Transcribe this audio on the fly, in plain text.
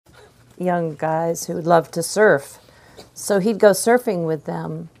young guys who loved to surf. So he'd go surfing with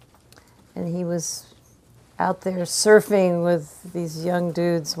them, and he was out there surfing with these young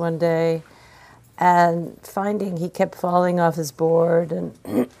dudes one day, and finding he kept falling off his board and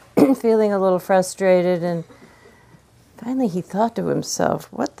feeling a little frustrated. And finally he thought to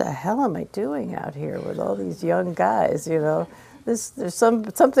himself, what the hell am I doing out here with all these young guys, you know? There's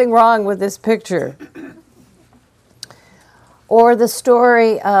something wrong with this picture. Or the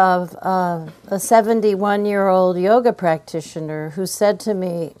story of a 71-year-old yoga practitioner who said to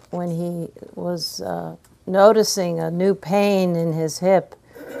me when he was noticing a new pain in his hip,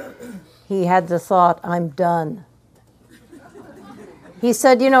 he had the thought, I'm done. He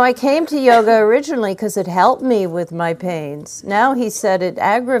said, you know, I came to yoga originally because it helped me with my pains. Now, he said, it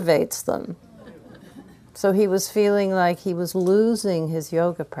aggravates them. So he was feeling like he was losing his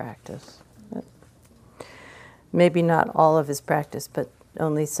yoga practice. Maybe not all of his practice, but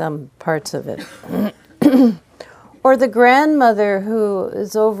only some parts of it. Or the grandmother who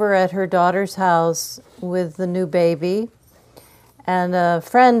is over at her daughter's house with the new baby, and a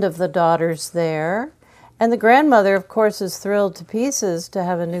friend of the daughter's there. And the grandmother, of course, is thrilled to pieces to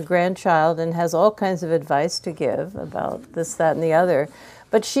have a new grandchild and has all kinds of advice to give about this, that, and the other.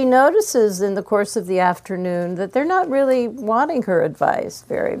 But she notices in the course of the afternoon that they're not really wanting her advice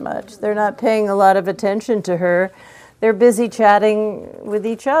very much. They're not paying a lot of attention to her. They're busy chatting with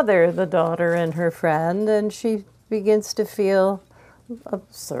each other, the daughter and her friend, and she begins to feel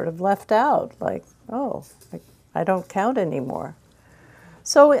sort of left out, like, oh, I don't count anymore.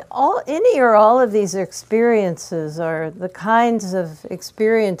 So any or all of these experiences are the kinds of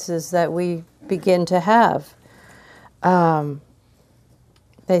experiences that we begin to have.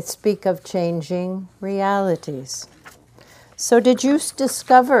 They speak of changing realities. So did you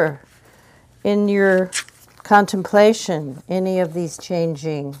discover in your contemplation any of these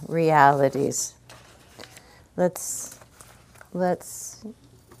changing realities? Let's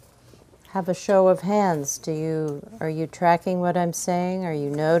have a show of hands. Are you tracking what I'm saying? Are you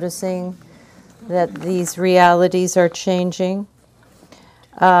noticing that these realities are changing?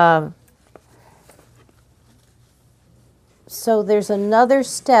 So there's another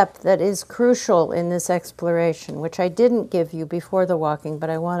step that is crucial in this exploration, which I didn't give you before the walking, but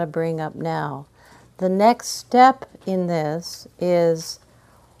I want to bring up now. The next step in this is,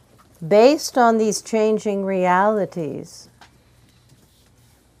 based on these changing realities,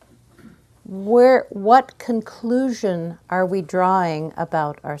 what conclusion are we drawing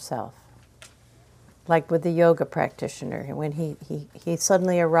about ourselves? Like with the yoga practitioner, when he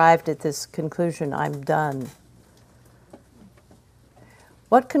suddenly arrived at this conclusion, I'm done.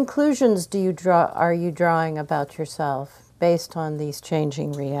 What conclusions are you drawing about yourself based on these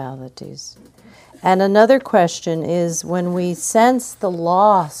changing realities? And another question is, when we sense the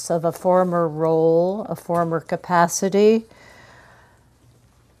loss of a former role, a former capacity,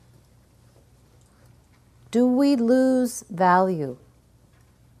 do we lose value?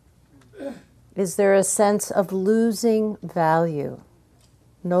 Is there a sense of losing value?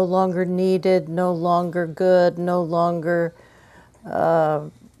 No longer needed, no longer good, no longer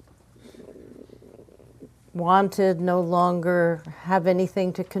wanted, no longer have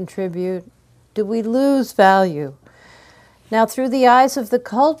anything to contribute? Do we lose value? Now, through the eyes of the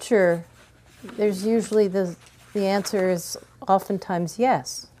culture, there's usually the answer is oftentimes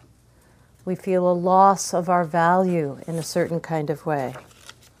yes. We feel a loss of our value in a certain kind of way.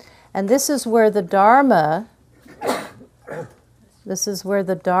 And this is where the Dharma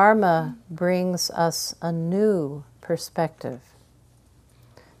brings us a new perspective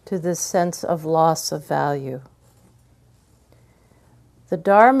to this sense of loss of value. The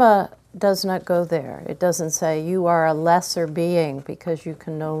Dharma does not go there. It doesn't say you are a lesser being because you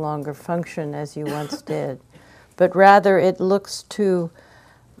can no longer function as you once did. But rather it looks to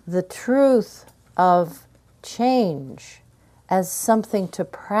the truth of change as something to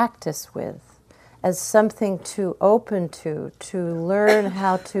practice with, as something to open to learn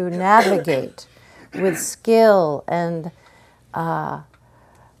how to navigate with skill and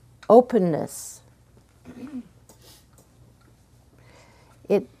openness.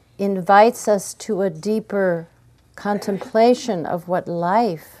 It invites us to a deeper contemplation of what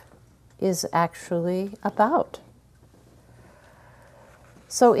life is actually about.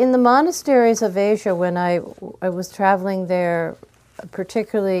 So in the monasteries of Asia, when I was traveling there,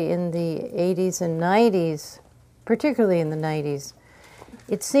 particularly in the 80s and 90s, particularly in the 90s,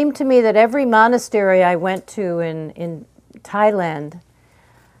 it seemed to me that every monastery I went to in Thailand,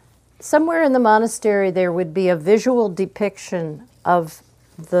 somewhere in the monastery there would be a visual depiction of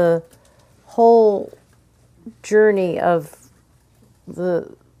the whole journey of the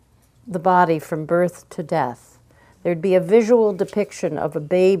the body from birth to death. There'd be a visual depiction of a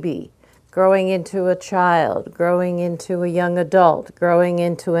baby growing into a child, growing into a young adult, growing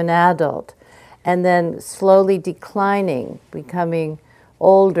into an adult, and then slowly declining, becoming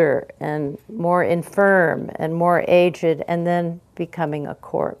older and more infirm and more aged, and then becoming a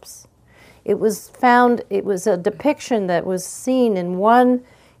corpse. It was a depiction that was seen in one,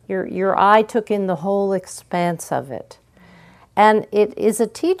 your eye took in the whole expanse of it. And it is a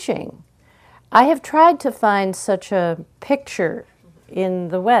teaching. I have tried to find such a picture in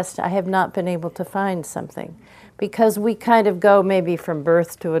the West. I have not been able to find something, because we kind of go maybe from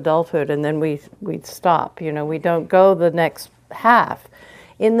birth to adulthood and then we stop. We don't go the next half.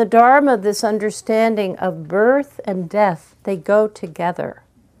 In the Dharma, this understanding of birth and death, they go together.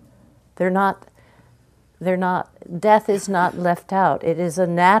 Death is not left out. It is a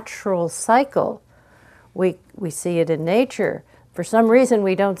natural cycle. We see it in nature. For some reason,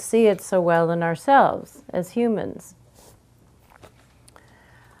 we don't see it so well in ourselves as humans.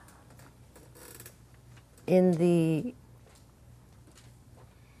 In the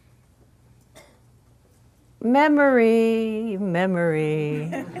memory,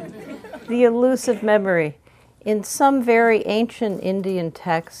 the elusive memory, in some very ancient Indian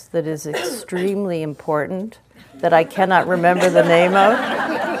text that is extremely important, that I cannot remember the name of.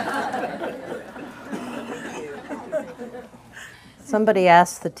 Somebody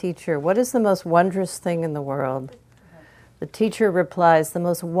asked the teacher, "What is the most wondrous thing in the world?" The teacher replies, "The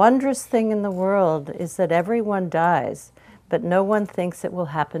most wondrous thing in the world is that everyone dies, but no one thinks it will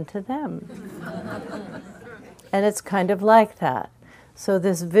happen to them." And it's kind of like that. So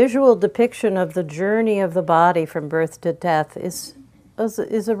this visual depiction of the journey of the body from birth to death is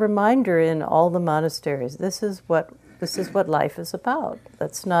a reminder in all the monasteries. This is what life is about.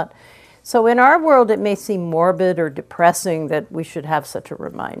 That's not. So in our world, it may seem morbid or depressing that we should have such a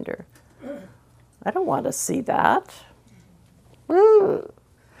reminder. I don't want to see that. Ooh.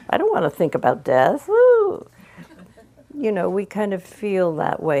 I don't want to think about death. Ooh. We kind of feel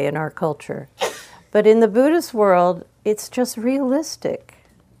that way in our culture. But in the Buddhist world, it's just realistic.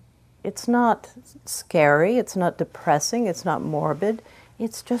 It's not scary, it's not depressing, it's not morbid.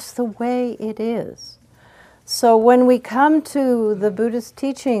 It's just the way it is. So when we come to the Buddhist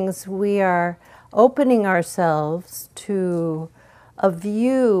teachings, we are opening ourselves to a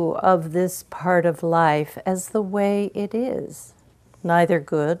view of this part of life as the way it is. Neither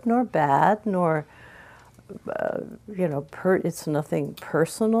good nor bad, nor, it's nothing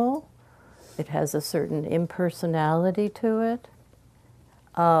personal. It has a certain impersonality to it.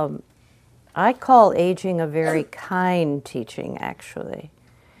 I call aging a very kind teaching, actually.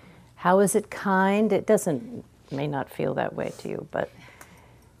 How is it kind? It may not feel that way to you, but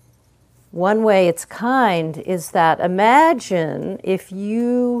one way it's kind is that imagine if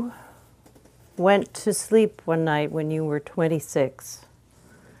you went to sleep one night when you were 26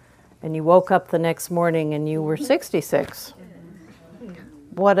 and you woke up the next morning and you were 66.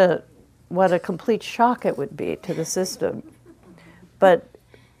 What a complete shock it would be to the system. But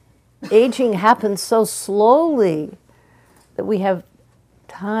aging happens so slowly that we have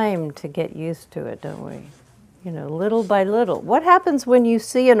time to get used to it, don't we? Little by little. What happens when you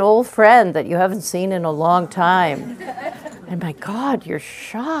see an old friend that you haven't seen in a long time? And my God, you're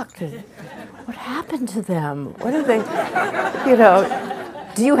shocked. What happened to them? What did they,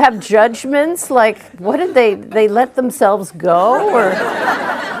 do you have judgments? Like, what did they let themselves go? Or,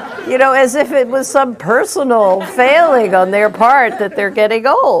 as if it was some personal failing on their part that they're getting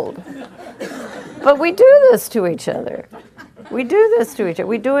old. But we do this to each other. We do this to each other.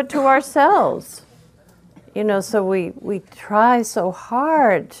 We do it to ourselves. So we try so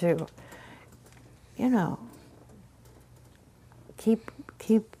hard to, keep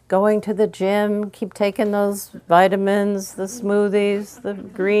going to the gym, keep taking those vitamins, the smoothies, the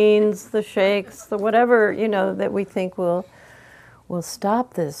greens, the shakes, the whatever, that we think will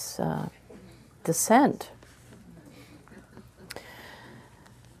stop this descent.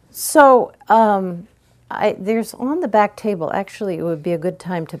 So there's on the back table, actually it would be a good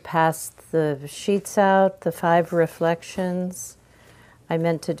time to pass the sheets out, the 5 reflections. I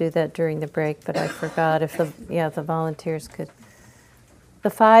meant to do that during the break, but I forgot. If the volunteers could. The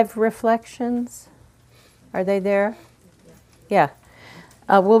 5 reflections, are they there? Yeah.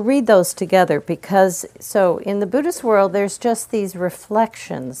 We'll read those together because, so in the Buddhist world, there's just these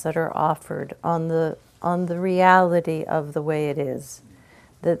reflections that are offered on the reality of the way it is.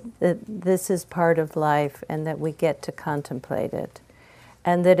 That this is part of life and that we get to contemplate it.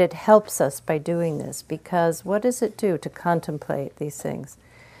 And that it helps us by doing this, because what does it do to contemplate these things?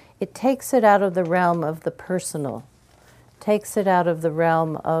 It takes it out of the realm of the personal, takes it out of the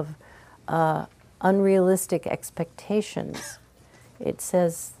realm of unrealistic expectations. It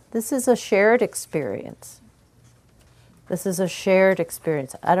says this is a shared experience. This is a shared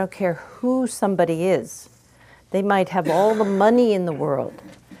experience. I don't care who somebody is. They might have all the money in the world.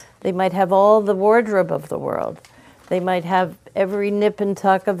 They might have all the wardrobe of the world. They might have every nip and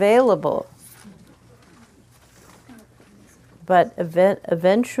tuck available. But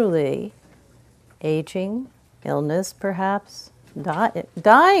eventually, aging, illness perhaps,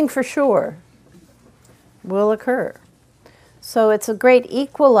 dying for sure, will occur. So it's a great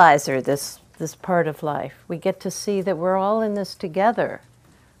equalizer, this part of life. We get to see that we're all in this together.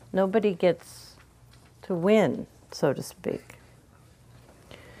 Nobody gets to win, so to speak.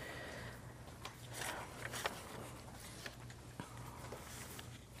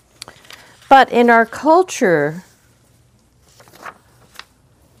 But in our culture,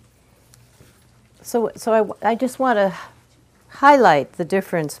 so I just want to highlight the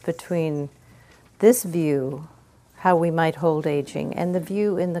difference between this view, how we might hold aging, and the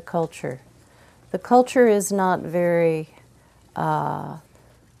view in the culture. The culture is not very, the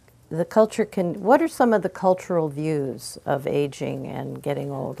culture can, what are some of the cultural views of aging and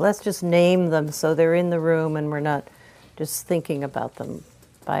getting old? Let's just name them so they're in the room and we're not just thinking about them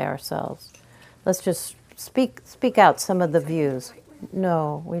by ourselves. Let's just speak out some of the views.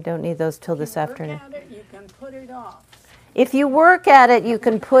 No, we don't need those till this afternoon. If you work at it, you can put it off. If you work at it, you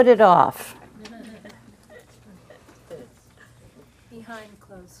can put it off. Behind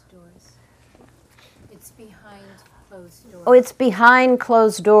closed doors. It's behind closed doors. Oh, it's behind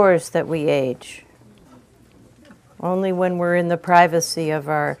closed doors that we age. Only when we're in the privacy of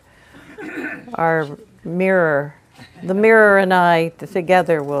our mirror. The mirror and I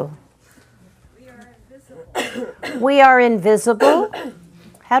together will. We are invisible.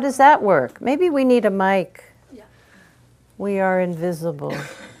 How does that work? Maybe we need a mic. Yeah. We are invisible.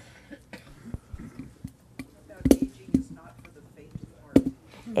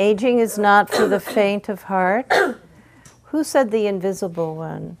 Aging is not for the faint of heart. Who said the invisible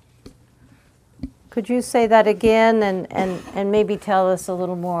one? Could you say that again and maybe tell us a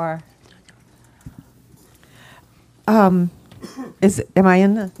little more? Am I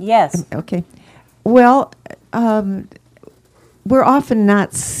in the? Yes. Okay. Well, we're often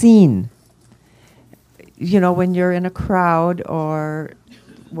not seen. You know, when you're in a crowd or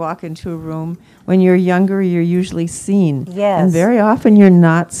walk into a room, when you're younger, you're usually seen. Yes. And very often you're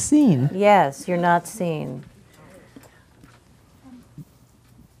not seen. Yes, you're not seen.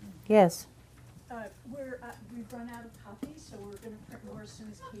 Yes. We've run out of copies, so we're going to print more as soon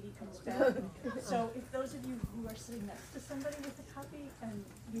as Katie comes back. So if those of you who are sitting next to somebody with a copy, and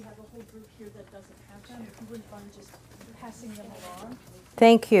we have a whole group here that doesn't have them, if you wouldn't mind just passing them along.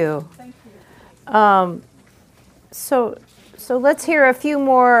 Thank you. Thank you. So let's hear a few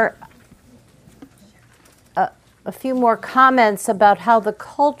more comments about how the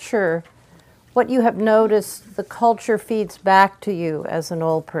culture, what you have noticed, the culture feeds back to you as an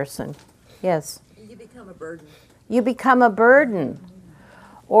old person. Yes. You become a burden. You become a burden.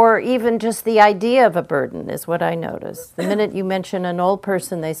 Or even just the idea of a burden is what I notice. The minute you mention an old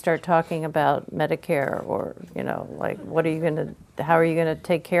person, they start talking about Medicare or, like, how are you going to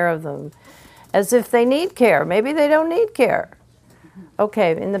take care of them? As if they need care. Maybe they don't need care.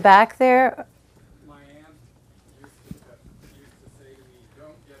 Okay, in the back there. My aunt used to say to me,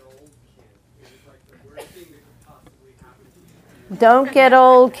 don't get old, kid. It was like the worst thing that could possibly happen to you. Don't get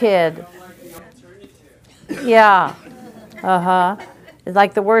old, kid. Don't like the alternative. Yeah. Uh-huh. It's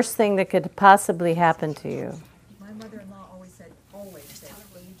like the worst thing that could possibly happen to you. My mother-in-law always said,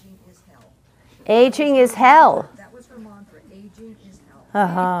 aging is hell. Aging is hell. That was her mantra, aging is hell.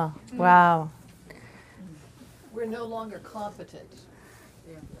 Uh-huh. Wow. We're no longer competent.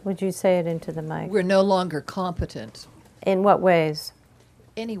 Would you say it into the mic? We're no longer competent. In what ways?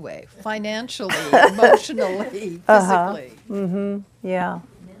 Anyway, financially, emotionally, physically, Mm-hmm. Yeah.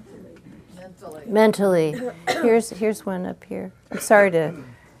 mentally. Mentally. Here's one up here. I'm sorry to.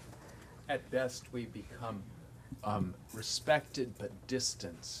 At best, we become respected but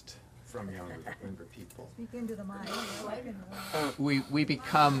distanced from younger people. Speak into the mic.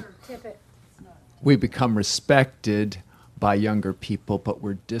 We become respected by younger people, but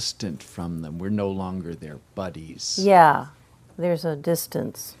we're distant from them. We're no longer their buddies. Yeah. There's a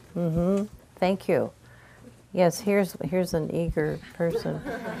distance. Mm-hmm. Thank you. Yes, here's an eager person.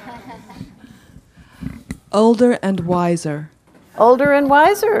 Older and wiser. Older and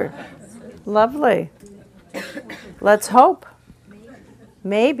wiser. Lovely. Let's hope.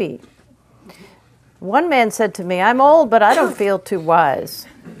 Maybe. One man said to me, I'm old, but I don't feel too wise.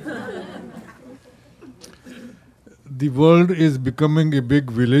 The world is becoming a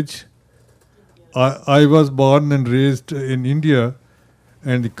big village, I was born and raised in India,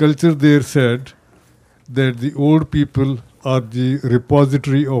 and the culture there said that the old people are the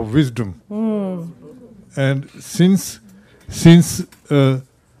repository of wisdom. And since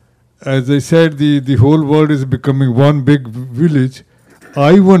as I said, the whole world is becoming one big village,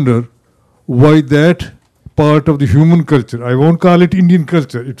 I wonder why that part of the human culture, I won't call it Indian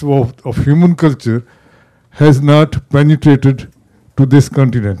culture, it's of human culture, has not penetrated to this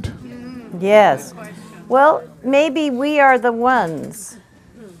continent. Yes. Well, maybe we are the ones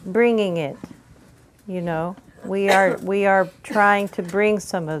bringing it. You know, we are trying to bring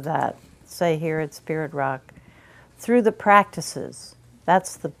some of that, say here at Spirit Rock, through the practices.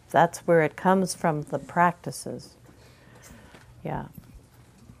 That's where it comes from, the practices. Yeah.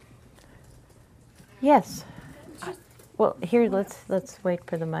 Yes. Well, here let's wait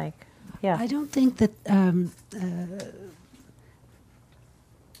for the mic. Yeah. I don't think that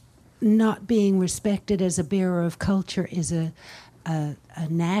not being respected as a bearer of culture is a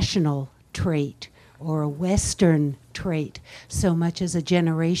national trait or a Western trait so much as a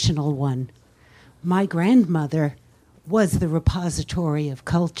generational one. My grandmother was the repository of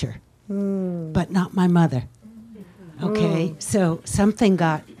culture, but not my mother. Okay, so something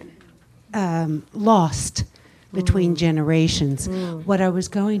got lost between generations. What I was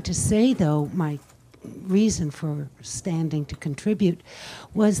going to say, though, my reason for standing to contribute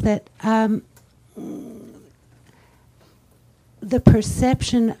was that the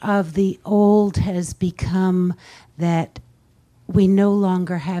perception of the old has become that we no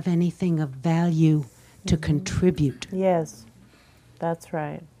longer have anything of value to contribute. Yes, that's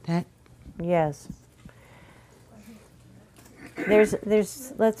right. Yes. There's.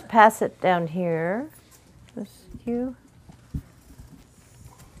 Let's pass it down here. You.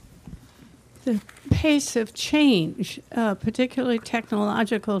 The pace of change, particularly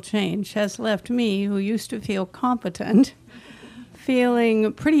technological change, has left me, who used to feel competent,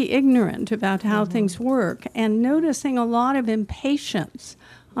 feeling pretty ignorant about how things work, and noticing a lot of impatience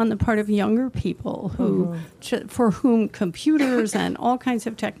on the part of younger people who, for whom computers and all kinds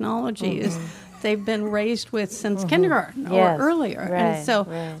of technology is they've been raised with since kindergarten or earlier. Right, and so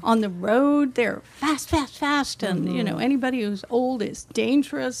on the road, they're fast, and, you know, anybody who's old is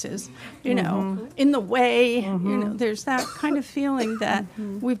dangerous, is, you know, in the way. You know, there's that kind of feeling that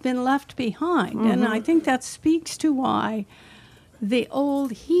we've been left behind. And I think that speaks to why the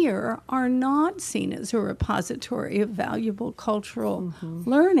old here are not seen as a repository of valuable cultural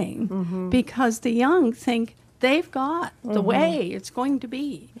learning, because the young think they've got the way it's going to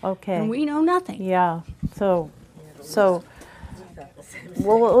be. Okay. And we know nothing. Yeah. So,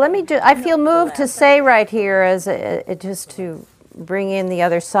 well, let me I feel moved to say right here, as just to bring in the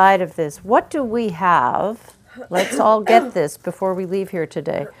other side of this. What do we have? Let's all get this before we leave here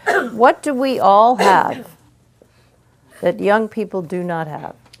today. What do we all have that young people do not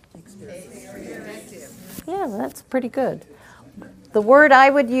have? Yeah, that's pretty good. The word I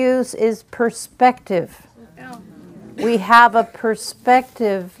would use is perspective. We have a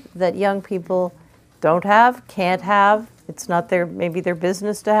perspective that young people don't have, can't have. It's not maybe their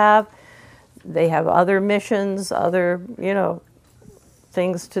business to have. They have other missions, other, you know,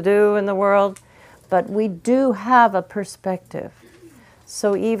 things to do in the world. But we do have a perspective.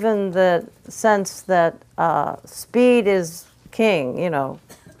 So even the sense that speed is king, you know,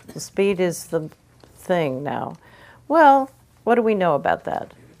 the speed is the thing now. Well, what do we know about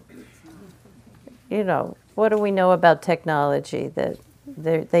that? You know, what do we know about technology that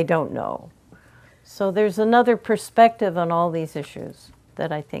they don't know? So there's another perspective on all these issues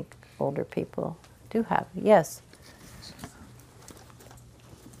that I think older people do have. Yes?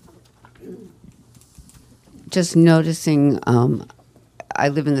 Just noticing, I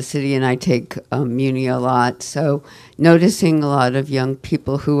live in the city and I take Muni a lot, so noticing a lot of young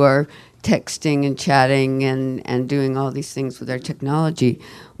people who are texting and chatting and doing all these things with their technology.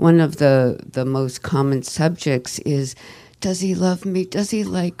 One of the most common subjects is, does he love me? Does he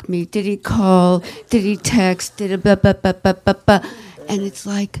like me? Did he call? Did he text? Did it blah, blah, blah, blah, blah, blah. And it's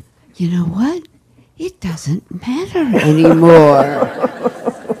like, you know what? It doesn't matter anymore.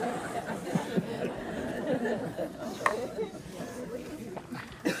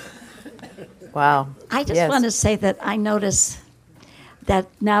 Wow. I just want to say that I notice that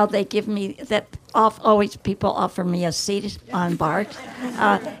now they give me that always people offer me a seat on BART.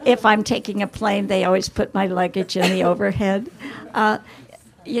 If I'm taking a plane, they always put my luggage in the overhead.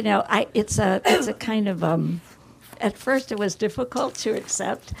 You know, it's a kind of at first it was difficult to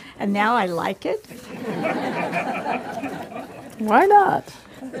accept, and now I like it. Why not?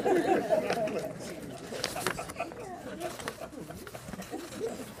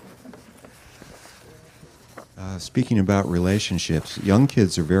 Speaking about relationships, young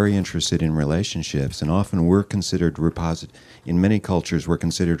kids are very interested in relationships, and often we're considered in many cultures, we're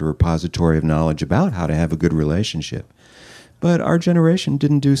considered a repository of knowledge about how to have a good relationship. But our generation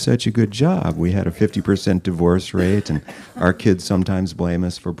didn't do such a good job. We had a 50% divorce rate, and our kids sometimes blame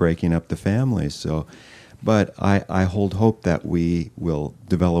us for breaking up the families. But I hold hope that we will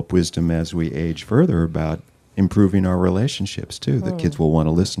develop wisdom as we age further about improving our relationships, too, that kids will want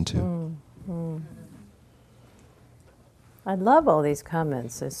to listen to. I love all these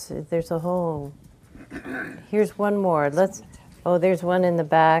comments. There's a whole... Here's one more. There's one in the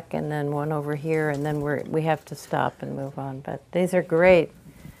back, and then one over here, and then we have to stop and move on. But these are great.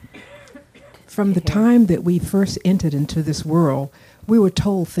 From the time that we first entered into this world, we were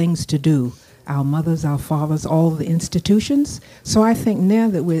told things to do. Our mothers, our fathers, all the institutions. So I think now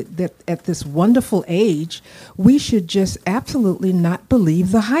that at this wonderful age, we should just absolutely not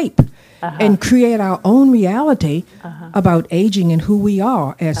believe the hype and create our own reality about aging and who we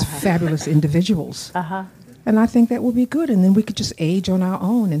are as fabulous individuals. And I think that will be good, and then we could just age on our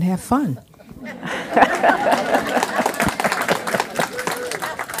own and have fun.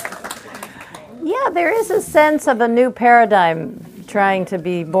 Yeah, there is a sense of a new paradigm trying to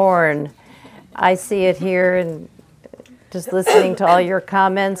be born. I see it here, and just listening to all your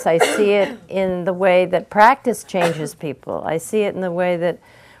comments, I see it in the way that practice changes people. I see it in the way that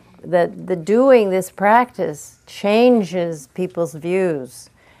the doing this practice changes people's views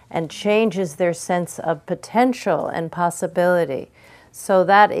and changes their sense of potential and possibility. So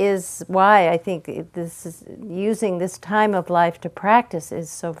that is why I think using this time of life to practice is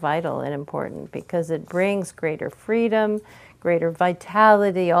so vital and important, because it brings greater freedom, greater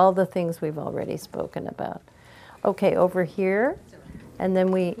vitality, all the things we've already spoken about. Okay, over here, and then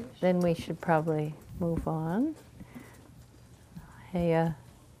we should probably move on. Hey,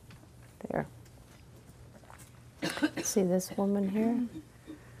 there. See this woman here?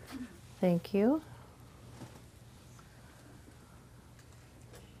 Thank you.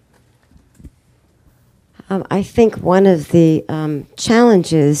 I think one of the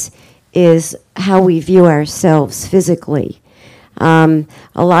challenges is how we view ourselves physically. A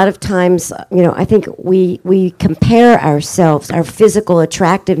lot of times, I think we compare ourselves, our physical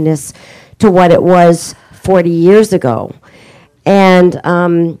attractiveness, to what it was 40 years ago. And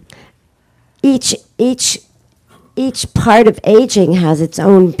each part of aging has its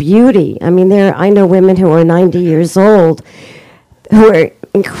own beauty. I mean, I know women who are 90 years old who are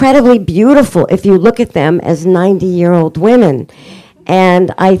incredibly beautiful if you look at them as 90-year-old women.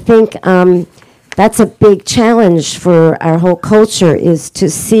 And I think that's a big challenge for our whole culture, is to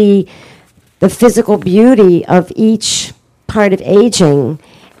see the physical beauty of each part of aging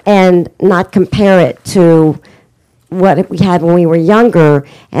and not compare it to what we had when we were younger,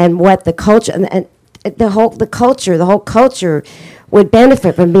 and what the culture and the whole culture would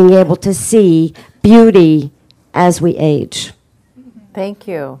benefit from being able to see beauty as we age. Thank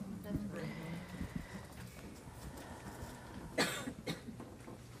you.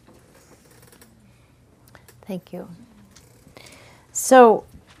 Thank you. So,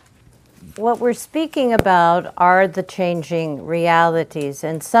 what we're speaking about are the changing realities,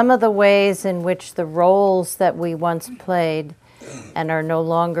 and some of the ways in which the roles that we once played and are no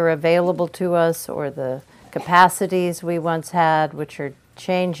longer available to us, or the capacities we once had, which are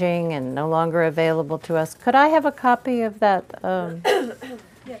changing and no longer available to us. Could I have a copy of that?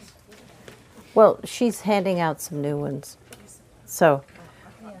 Yes. Well, she's handing out some new ones. So,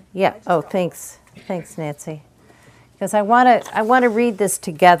 yeah. Oh, thanks. Thanks, Nancy. Because I want to read this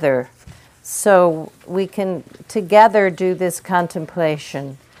together, so we can together do this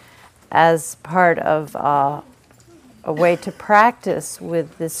contemplation as part of a way to practice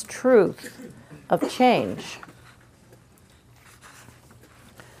with this truth of change.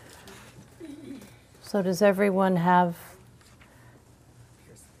 So does everyone have...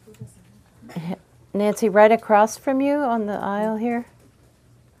 Nancy, right across from you on the aisle here?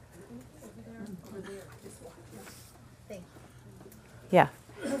 Yeah.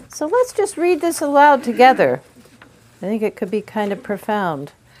 So let's just read this aloud together. I think it could be kind of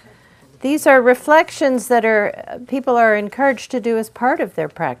profound. These are reflections that people are encouraged to do as part of their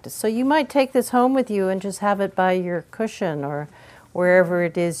practice. So you might take this home with you and just have it by your cushion, or wherever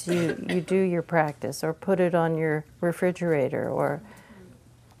it is you do your practice, or put it on your refrigerator, or...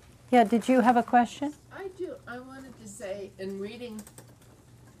 Yeah, did you have a question? I do. I wanted to say, in reading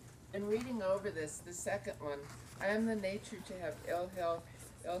over this, the second one, I am the nature to have ill health.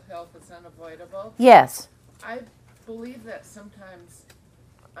 Ill health is unavoidable. Yes. I believe that sometimes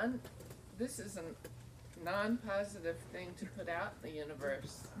this is a non-positive thing to put out in the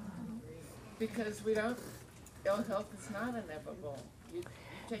universe, because we don't ill health is not inevitable. You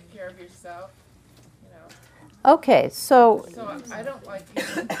take care of yourself, you know. Okay, so I don't like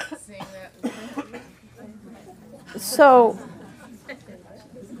people seeing that in front of you.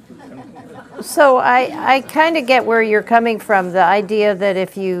 So I kind of get where you're coming from. The idea that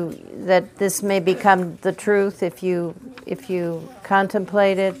that this may become the truth if you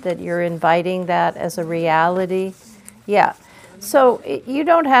contemplate it, that you're inviting that as a reality. Yeah. So you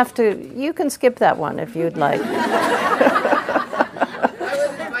don't have to. You can skip that one if you'd like. I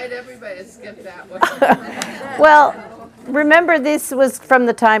would invite everybody to skip that one. Well, remember this was from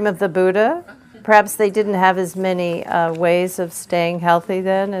the time of the Buddha. Perhaps they didn't have as many ways of staying healthy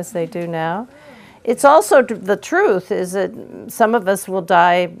then as they do now. It's also the truth is that some of us will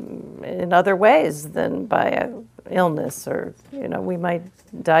die in other ways than by an illness, or we might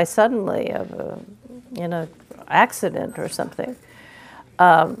die suddenly of an accident or something.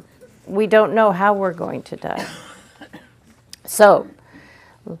 We don't know how we're going to die. So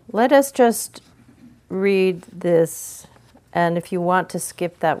let us just read this. And if you want to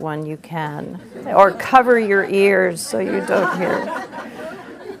skip that one, you can. Or cover your ears so you don't hear.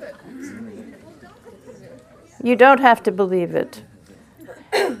 You don't have to believe it.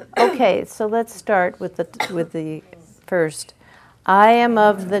 Okay, so let's start with the first. I am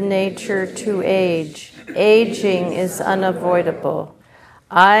of the nature to age. Aging is unavoidable.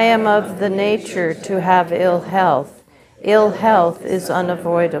 I am of the nature to have ill health. Ill health is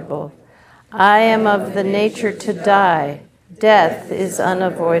unavoidable. I am of the nature to die. Death is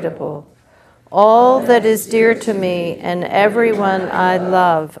unavoidable. All that is dear to me and everyone I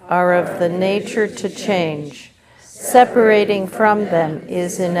love are of the nature to change. Separating from them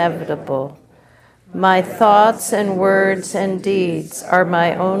is inevitable. My thoughts and words and deeds are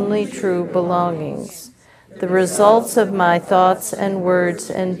my only true belongings. The results of my thoughts and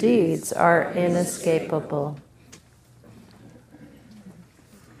words and deeds are inescapable.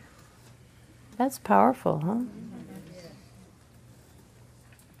 That's powerful, huh?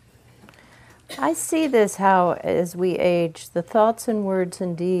 I see this how, as we age, the thoughts and words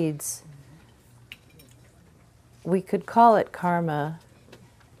and deeds, we could call it karma.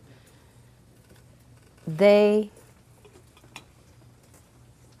 They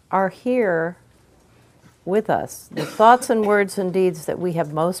are here with us. The thoughts and words and deeds that we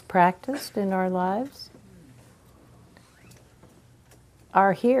have most practiced in our lives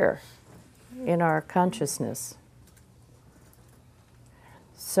are here in our consciousness.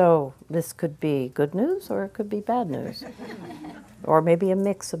 So this could be good news or it could be bad news, or maybe a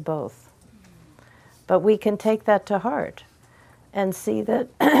mix of both. But we can take that to heart and see that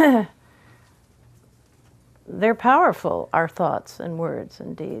they're powerful, our thoughts and words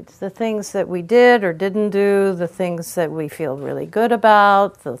and deeds. The things that we did or didn't do, the things that we feel really good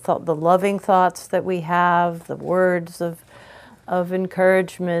about, the loving thoughts that we have, the words of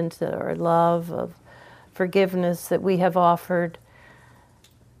encouragement or love, of forgiveness that we have offered.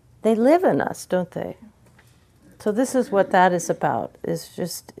 They live in us, don't they? So this is what that is about.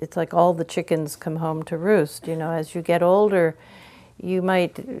 It's like all the chickens come home to roost. As you get older, you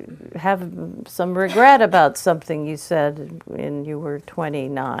might have some regret about something you said when you were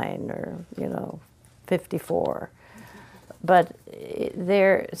 29 or 54. But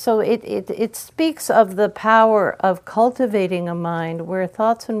it speaks of the power of cultivating a mind where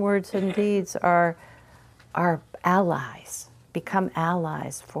thoughts and words and deeds are allies. Become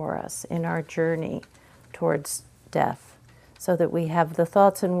allies for us in our journey towards death, so that we have the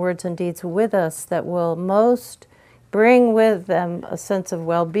thoughts and words and deeds with us that will most bring with them a sense of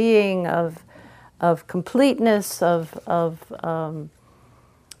well-being, of completeness, of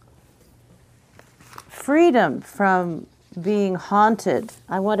freedom from being haunted.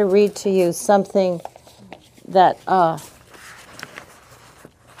 I want to read to you something that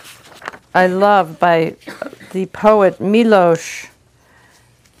I love by the poet Miloš,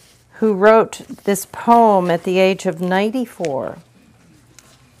 who wrote this poem at the age of 94.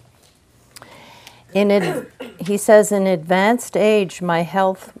 He says, in advanced age, my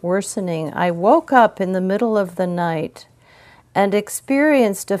health worsening, I woke up in the middle of the night and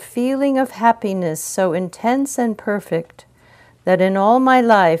experienced a feeling of happiness so intense and perfect that in all my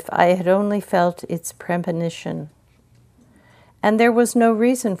life I had only felt its premonition. And there was no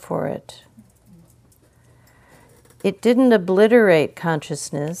reason for it. It didn't obliterate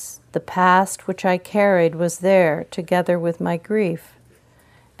consciousness. The past which I carried was there together with my grief,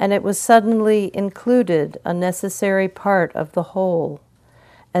 and it was suddenly included, a necessary part of the whole,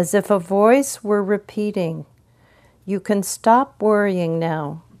 as if a voice were repeating, "You can stop worrying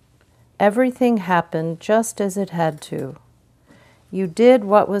now. Everything happened just as it had to. You did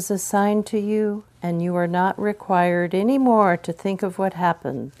what was assigned to you, and you are not required anymore to think of what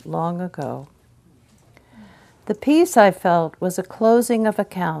happened long ago. The peace I felt was a closing of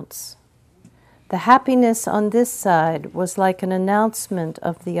accounts. The happiness on this side was like an announcement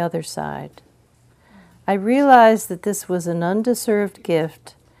of the other side. I realized that this was an undeserved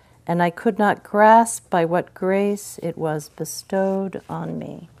gift, and I could not grasp by what grace it was bestowed on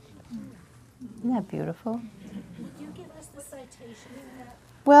me. Isn't that beautiful? Would you give us the citation in that?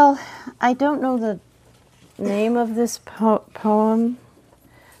 Well, I don't know the name of this poem.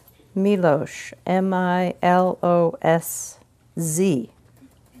 Milosz, M-I-L-O-S-Z.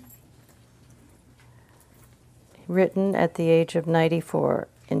 Written at the age of 94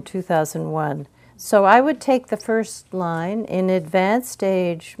 in 2001. So I would take the first line, in advanced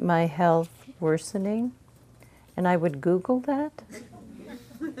age, my health worsening, and I would Google that,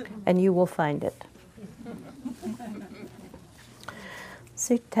 and you will find it.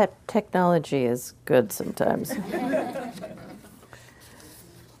 See, technology is good sometimes.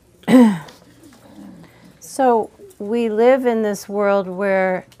 So we live in this world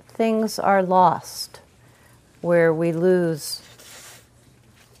where things are lost, where we lose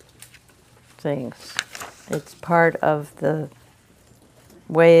things. It's part of the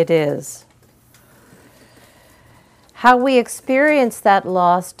way it is. How we experience that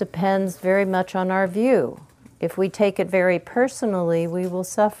loss depends very much on our view. If we take it very personally, we will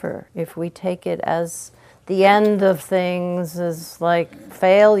suffer. If we take it as the end of things, as like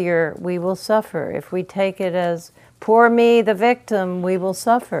failure, we will suffer. If we take it as poor me, the victim, we will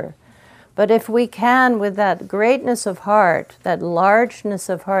suffer. But if we can, with that greatness of heart, that largeness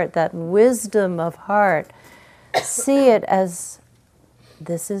of heart, that wisdom of heart, see it as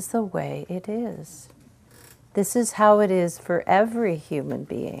this is the way it is. This is how it is for every human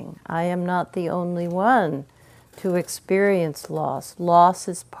being. I am not the only one to experience loss. Loss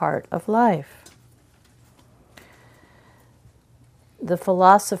is part of life. The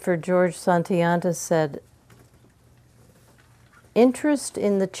philosopher George Santayana said, interest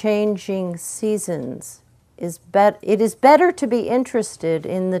in the changing seasons is it is better to be interested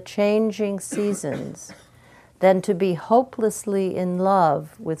in the changing seasons than to be hopelessly in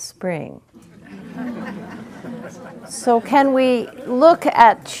love with spring. So can we look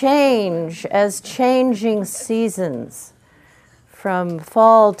at change as changing seasons, from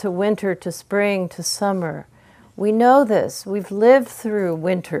fall to winter to spring to summer? We know this. We've lived through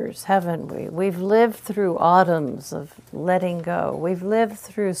winters, haven't we? We've lived through autumns of letting go. We've lived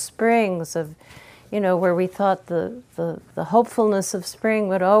through springs of, where we thought the hopefulness of spring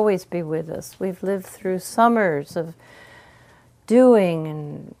would always be with us. We've lived through summers of doing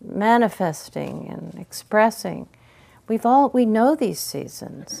and manifesting and expressing. We know these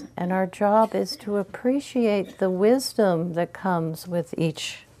seasons, and our job is to appreciate the wisdom that comes with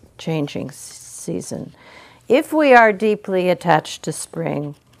each changing season. If we are deeply attached to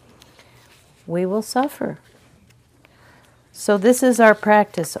spring, we will suffer. So this is our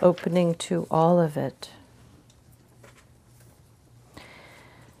practice, opening to all of it.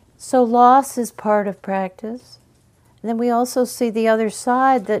 So loss is part of practice. And then we also see the other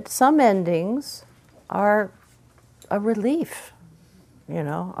side, that some endings are a relief.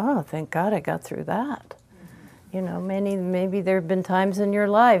 Oh, thank God I got through that. Maybe there have been times in your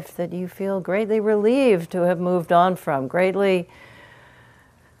life that you feel greatly relieved to have moved on from, greatly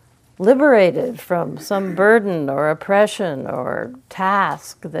liberated from some burden or oppression or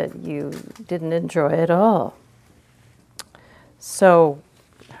task that you didn't enjoy at all. So,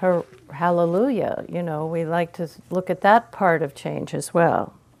 hallelujah, we like to look at that part of change as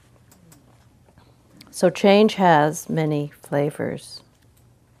well. So change has many flavors.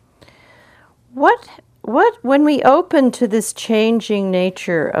 When we open to this changing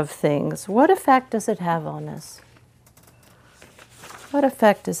nature of things, what effect does it have on us? What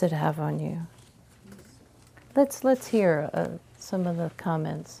effect does it have on you? Let's hear some of the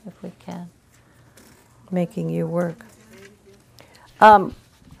comments, if we can, making you work.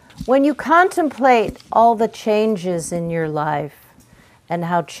 When you contemplate all the changes in your life and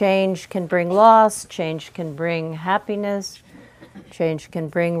how change can bring loss, change can bring happiness, change can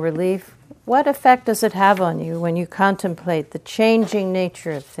bring relief, what effect does it have on you when you contemplate the changing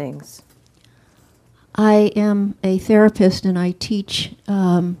nature of things? I am a therapist and I teach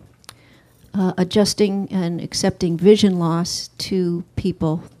adjusting and accepting vision loss to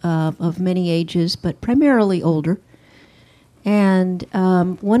people of many ages, but primarily older. And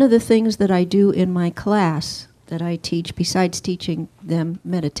one of the things that I do in my class that I teach, besides teaching them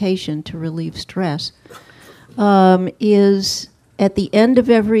meditation to relieve stress, is at the end of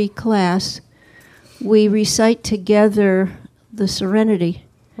every class, we recite together the Serenity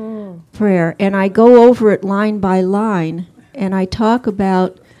prayer, and I go over it line by line, and I talk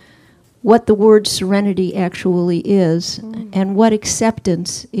about what the word serenity actually is and what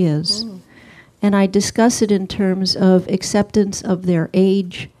acceptance is. And I discuss it in terms of acceptance of their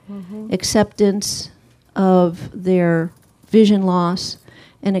age, acceptance of their vision loss,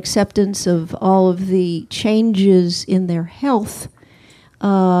 and acceptance of all of the changes in their health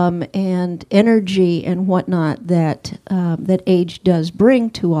and energy and whatnot that that age does bring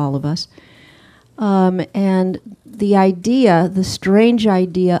to all of us. And the idea, the strange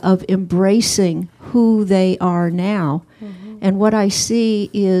idea of embracing who they are now. And what I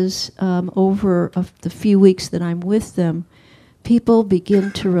see is over the few weeks that I'm with them, people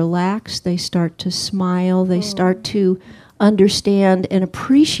begin to relax, they start to smile, they start to understand and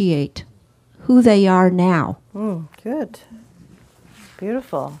appreciate who they are now. Good.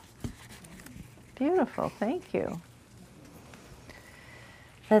 Beautiful. Beautiful. Thank you.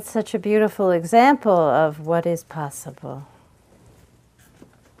 That's such a beautiful example of what is possible.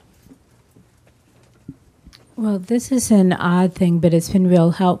 Well, this is an odd thing, but it's been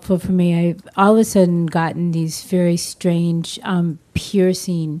real helpful for me. I've all of a sudden gotten these very strange,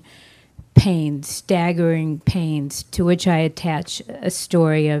 piercing pains, staggering pains, to which I attach a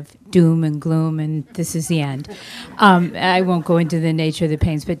story of doom and gloom, and this is the end. I won't go into the nature of the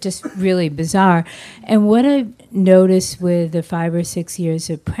pains, but just really bizarre. And what I've noticed with the 5 or 6 years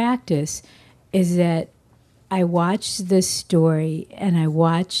of practice is that I watch this story and I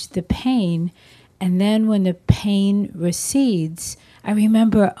watch the pain, and then when the pain recedes, I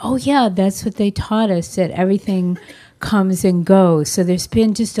remember, oh yeah, that's what they taught us, that everything comes and goes. So there's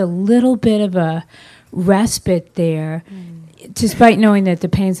been just a little bit of a respite there, despite knowing that the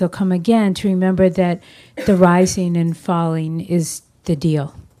pains will come again, to remember that the rising and falling is the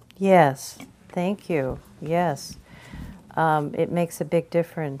deal. Yes, thank you. Yes, it makes a big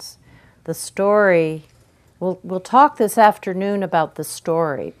difference. The story, we'll talk this afternoon about the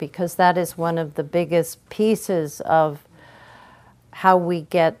story, because that is one of the biggest pieces of how we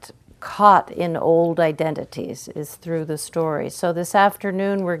get caught in old identities, is through the story. So this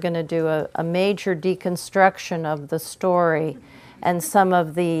afternoon we're going to do a major deconstruction of the story and some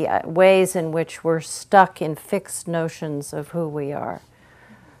of the ways in which we're stuck in fixed notions of who we are.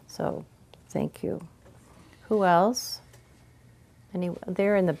 So thank you. Who else?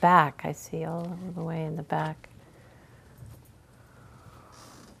 They're in the back, I see, all the way in the back.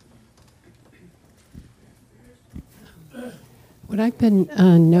 What I've been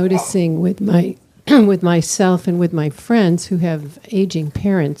noticing with my with myself and with my friends who have aging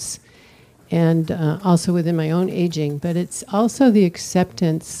parents, and also within my own aging, but it's also the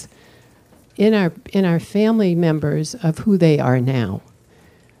acceptance in our family members of who they are now,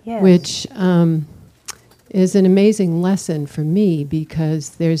 Yes. which is an amazing lesson for me,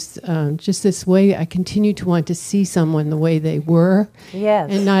 because there's just this way I continue to want to see someone the way they were, Yes.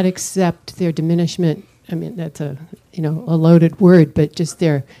 and not accept their diminishment. I mean, that's a loaded word, but just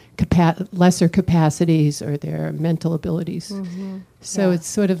their lesser capacities or their mental abilities. So it's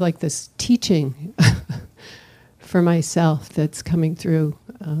sort of like this teaching for myself that's coming through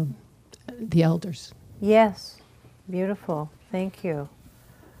the elders. Yes, beautiful. Thank you.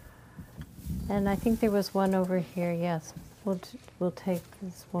 And I think there was one over here. Yes, we'll take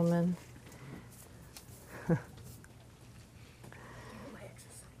this woman.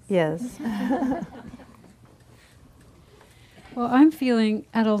 Yes. Well, I'm feeling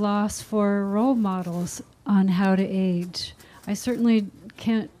at a loss for role models on how to age. I certainly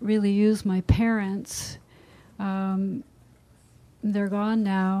can't really use my parents. They're gone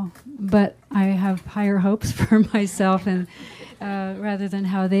now, but I have higher hopes for myself, and rather than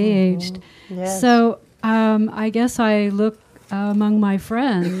how they aged. Yes. So I guess I look among my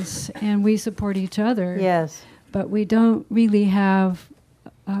friends, and we support each other. Yes. But we don't really have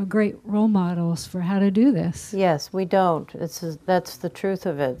great role models for how to do this. Yes, we don't. That's the truth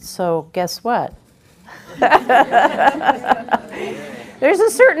of it. So guess what? There's a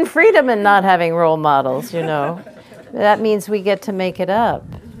certain freedom in not having role models, you know. That means we get to make it up.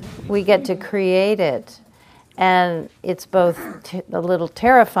 We get to create it. And it's both a little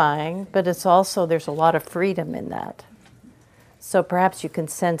terrifying, but it's also, there's a lot of freedom in that. So perhaps you can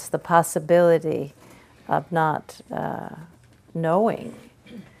sense the possibility of not knowing.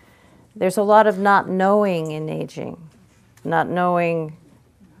 There's a lot of not knowing in aging, not knowing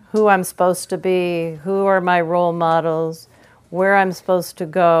who I'm supposed to be, who are my role models, where I'm supposed to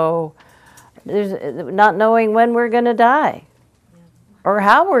go. There's not knowing when we're going to die or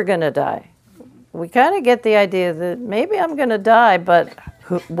how we're going to die. We kind of get the idea that maybe I'm going to die, but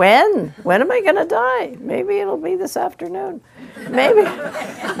When? When am I going to die? Maybe it'll be this afternoon. Maybe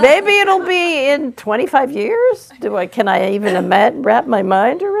it'll be in 25 years. Can I even wrap my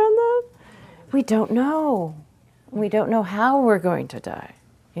mind around that? We don't know. We don't know how we're going to die.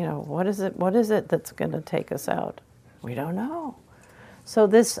 What is it that's going to take us out? We don't know. So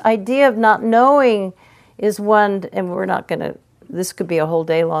this idea of not knowing is one, and we're not going to, this could be a whole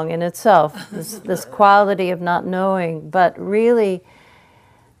day long in itself, this quality of not knowing, but really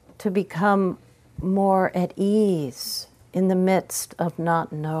to become more at ease in the midst of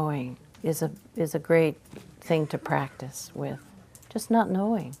not knowing is a great thing to practice with. Just not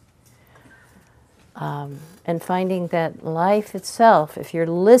knowing. And finding that life itself, if you're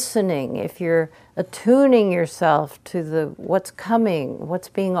listening, if you're attuning yourself to what's coming, what's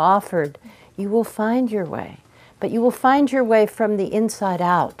being offered, you will find your way. But you will find your way from the inside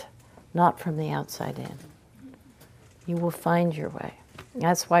out, not from the outside in. You will find your way.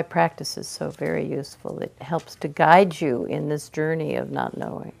 That's why practice is so very useful. It helps to guide you in this journey of not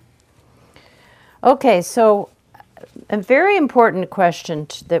knowing. Okay, so a very important question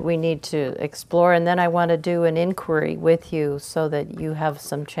that we need to explore, and then I want to do an inquiry with you so that you have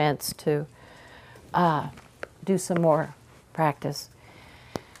some chance to do some more practice.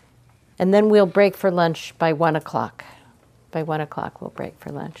 And then we'll break for lunch by 1 o'clock. By 1 o'clock we'll break for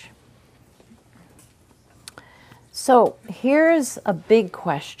lunch. So here's a big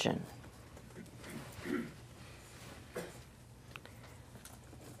question.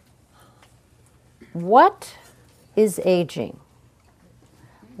 What is aging?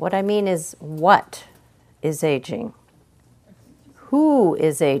 What I mean is, what is aging? Who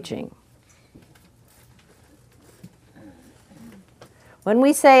is aging? When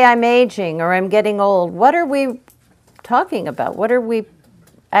we say I'm aging or I'm getting old, what are we talking about? What are we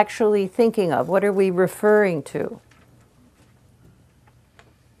actually thinking of? What are we referring to?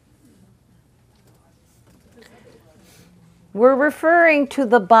 We're referring to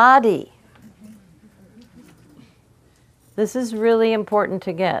the body. This is really important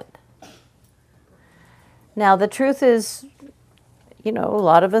to get. Now, the truth is, a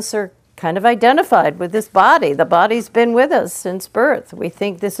lot of us are kind of identified with this body. The body's been with us since birth. We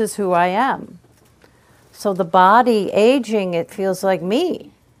think this is who I am. So the body aging, it feels like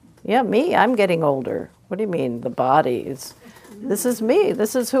me. Yeah, me, I'm getting older. What do you mean, the body? This is me.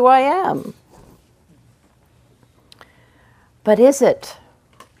 This is who I am. But is it?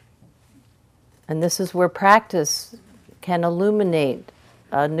 And this is where practice can illuminate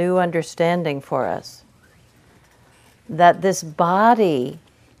a new understanding for us. That this body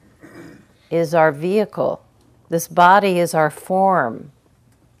is our vehicle. This body is our form.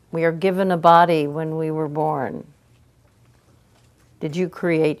 We are given a body when we were born. Did you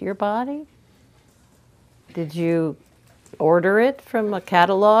create your body? Did you order it from a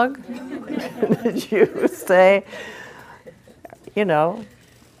catalog? Did you say,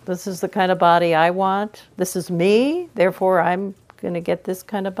 this is the kind of body I want. This is me, therefore I'm going to get this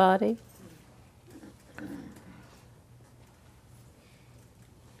kind of body.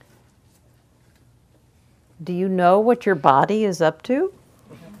 Do you know what your body is up to?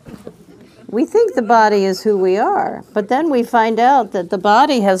 We think the body is who we are, but then we find out that the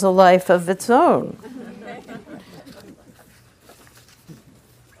body has a life of its own.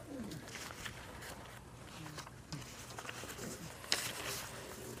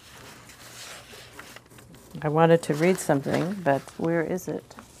 I wanted to read something, but where is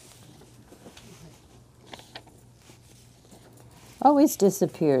it? Always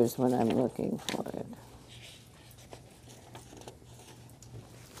disappears when I'm looking for it.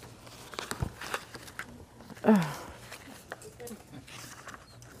 Ugh.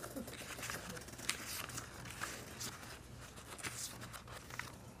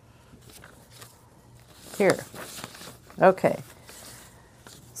 Here. Okay.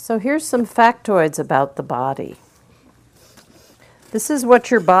 So here's some factoids about the body. This is what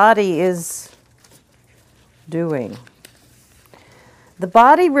your body is doing. The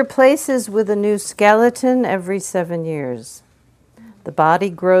body replaces with a new skeleton every 7 years. The body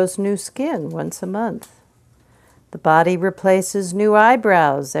grows new skin once a month. The body replaces new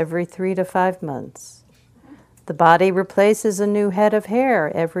eyebrows every 3 to 5 months. The body replaces a new head of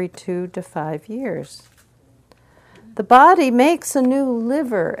hair every 2 to 5 years. The body makes a new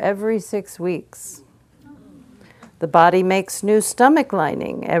liver every 6 weeks. The body makes new stomach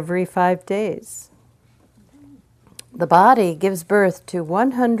lining every 5 days. The body gives birth to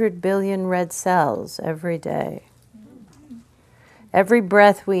 100 billion red cells every day. Every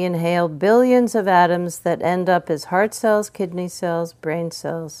breath we inhale billions of atoms that end up as heart cells, kidney cells, brain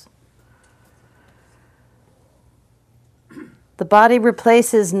cells. The body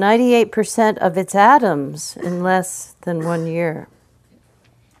replaces 98% of its atoms in less than 1 year.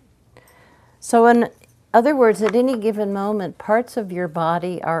 So in other words, at any given moment, parts of your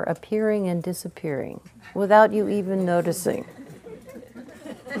body are appearing and disappearing without you even noticing.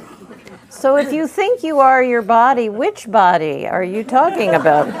 So if you think you are your body, which body are you talking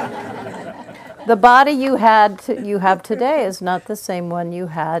about? The body you have today is not the same one you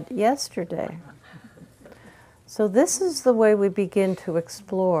had yesterday. So this is the way we begin to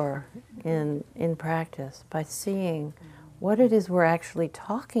explore in practice, by seeing what it is we're actually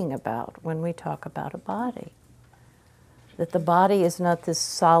talking about when we talk about a body. That the body is not this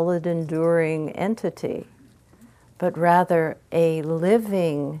solid, enduring entity, but rather a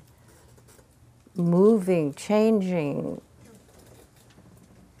living, moving, changing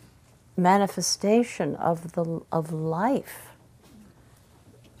manifestation of life.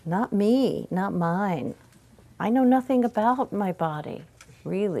 Not me, not mine. I know nothing about my body,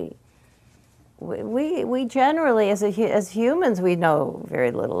 really. We generally, as humans, we know very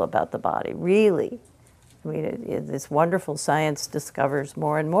little about the body, really. I mean, this wonderful science discovers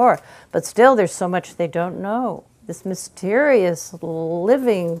more and more, but still there's so much they don't know. This mysterious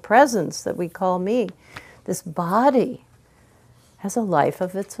living presence that we call me, this body, has a life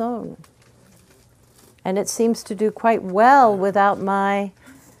of its own. And it seems to do quite well without my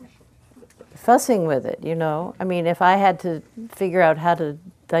fussing with it, you know. I mean, if I had to figure out how to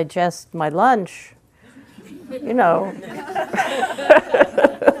digest my lunch, you know,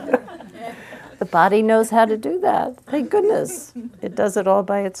 the body knows how to do that. Thank goodness. It does it all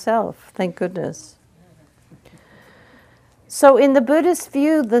by itself. Thank goodness. So in the Buddhist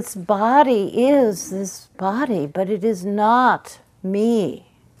view, this body is this body, but it is not me.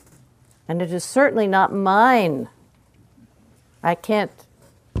 And it is certainly not mine.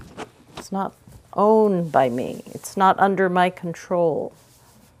 It's not owned by me. It's not under my control.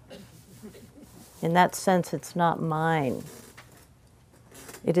 In that sense, it's not mine.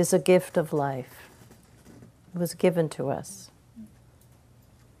 It is a gift of life. It was given to us.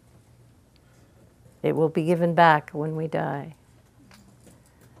 It will be given back when we die.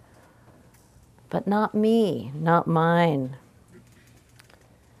 But not me, not mine.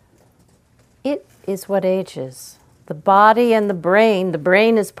 It is what ages. The body and the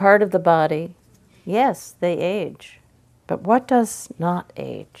brain is part of the body. Yes, they age. But what does not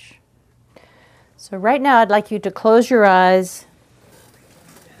age? So right now I'd like you to close your eyes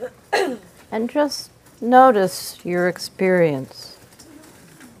and just notice your experience.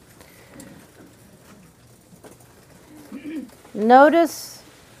 Notice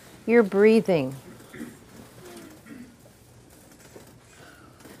your breathing.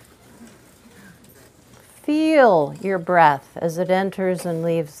 Feel your breath as it enters and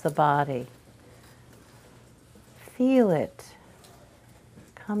leaves the body. Feel it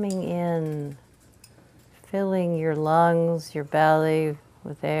coming in, filling your lungs, your belly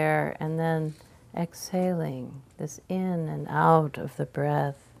with air, and then exhaling this in and out of the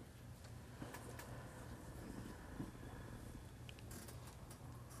breath.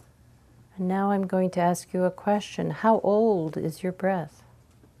 And now I'm going to ask you a question. How old is your breath?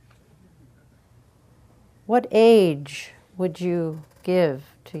 What age would you give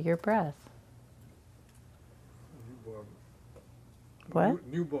to your breath? What?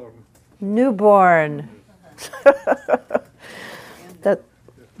 Newborn. Newborn. That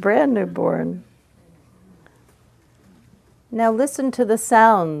brand newborn. Now listen to the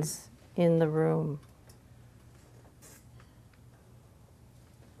sounds in the room.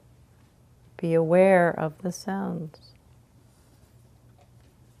 Be aware of the sounds.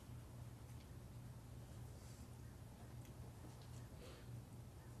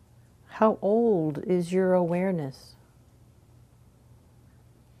 How old is your awareness?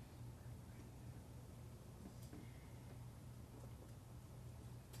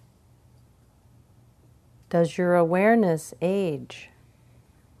 Does your awareness age?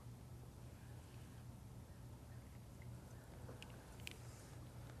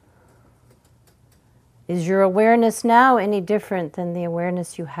 Is your awareness now any different than the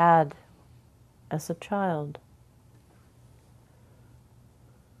awareness you had as a child?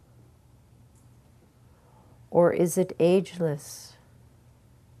 Or is it ageless,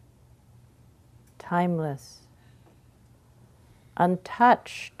 timeless,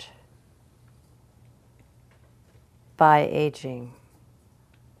 untouched by aging,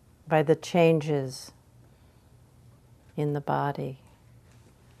 by the changes in the body?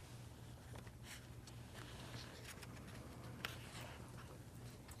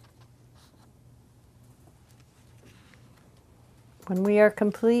 When we are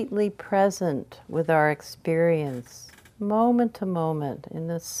completely present with our experience, moment to moment, in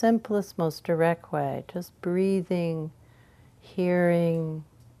the simplest, most direct way, just breathing, hearing,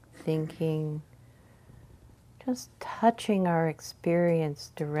 thinking, just touching our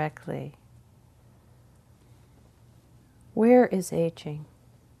experience directly. Where is aging?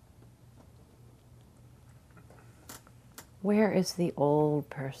 Where is the old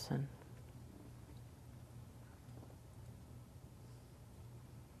person?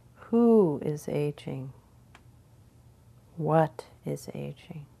 Who is aging? What is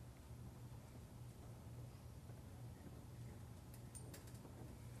aging?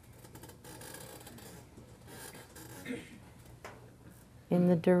 In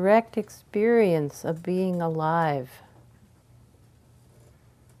the direct experience of being alive,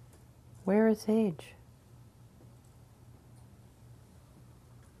 where is age?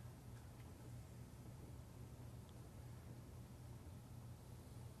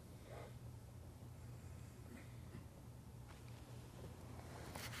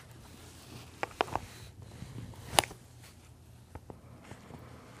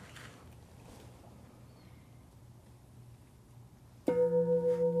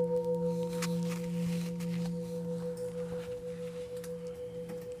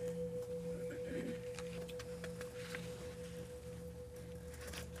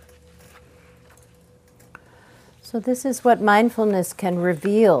 So this is what mindfulness can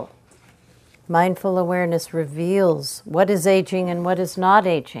reveal. Mindful awareness reveals what is aging and what is not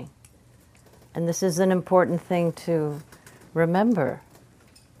aging. And this is an important thing to remember,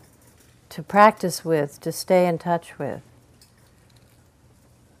 to practice with, to stay in touch with.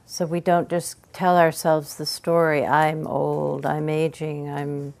 So we don't just tell ourselves the story, I'm old, I'm aging,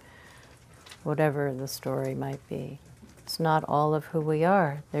 I'm whatever the story might be. It's not all of who we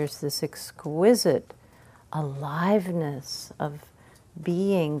are. There's this exquisite aliveness of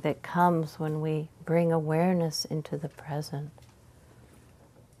being that comes when we bring awareness into the present.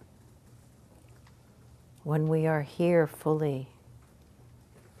 When we are here fully,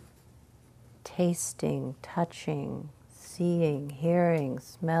 tasting, touching, seeing, hearing,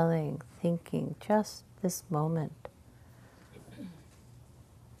 smelling, thinking, just this moment.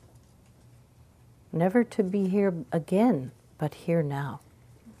 Never to be here again, but here now.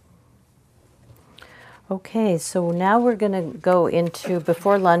 Okay, so now we're going to go into,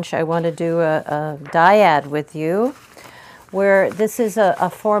 before lunch, I want to do a dyad with you, where this is a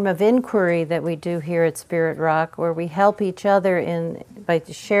form of inquiry that we do here at Spirit Rock, where we help each other by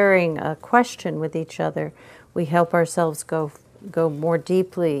sharing a question with each other. We help ourselves go more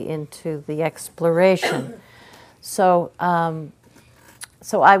deeply into the exploration. So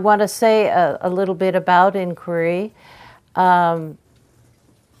I want to say a little bit about inquiry.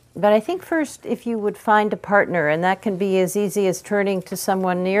 But I think first, if you would find a partner, and that can be as easy as turning to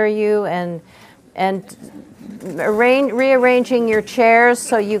someone near you and rearranging your chairs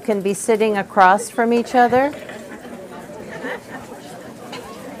so you can be sitting across from each other.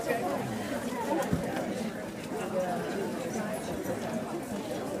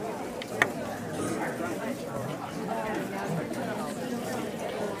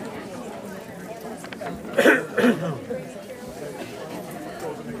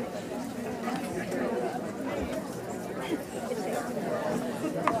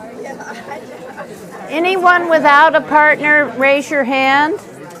 Anyone without a partner, raise your hand.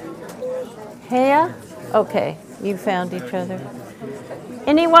 Hea? Okay, you found each other.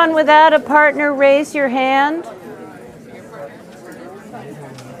 Anyone without a partner, raise your hand.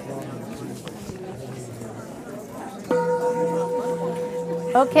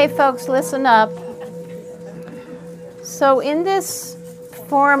 Okay, folks, listen up. So in this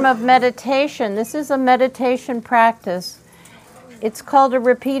form of meditation, this is a meditation practice. It's called a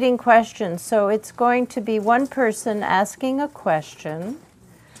repeating question. So it's going to be one person asking a question,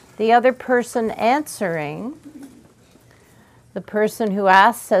 the other person answering. The person who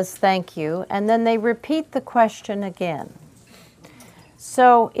asks says thank you, and then they repeat the question again.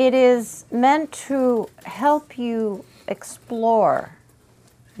 So it is meant to help you explore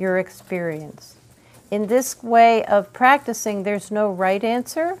your experience. In this way of practicing, there's no right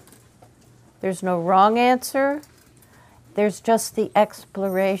answer, there's no wrong answer. There's just the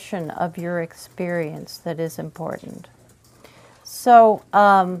exploration of your experience that is important. So,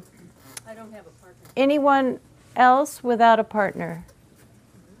 I don't have a partner. Anyone else without a partner?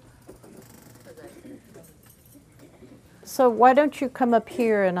 So why don't you come up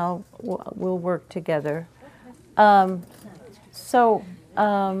here and we'll work together.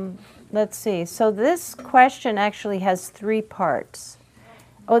 Let's see. So this question actually has 3 parts.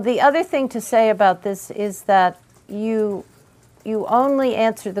 Oh, the other thing to say about this is that you only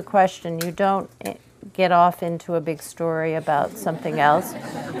answer the question. You don't get off into a big story about something else.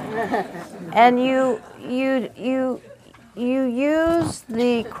 And you use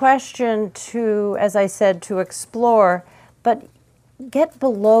the question to, as I said, to explore, but get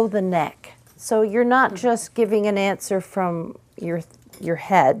below the neck. So you're not just giving an answer from your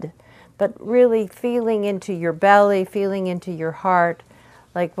head, but really feeling into your belly, feeling into your heart.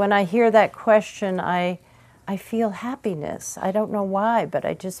 Like when I hear that question, I feel happiness. I don't know why, but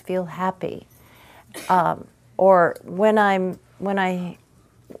I just feel happy. Or what I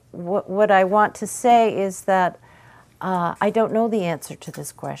want to say is that I don't know the answer to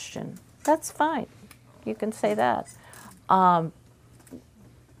this question. That's fine. You can say that.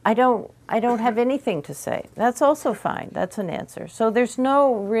 I don't have anything to say. That's also fine. That's an answer. So there's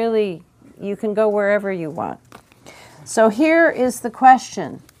no really, you can go wherever you want. So here is the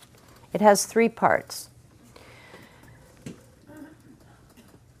question. It has 3 parts.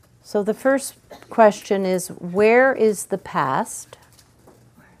 So the first question is, where is the past?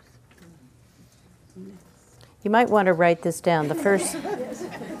 You might want to write this down. The first.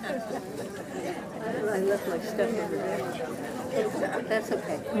 That's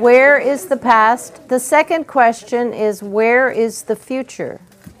okay. Where is the past? The second question is, where is the future?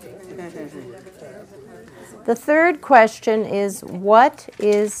 The third question is, what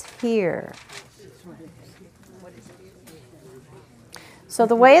is here? So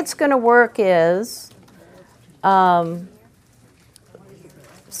the way it's going to work is,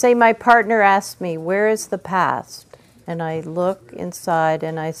 say my partner asks me, where is the past? And I look inside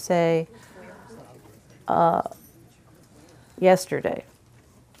and I say, yesterday.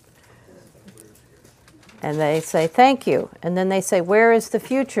 And they say, thank you. And then they say, where is the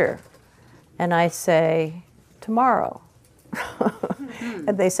future? And I say, tomorrow.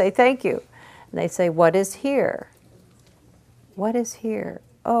 And they say, thank you. And they say, what is here? What is here?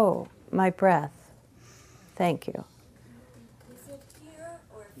 Oh, my breath. Thank you. Is it here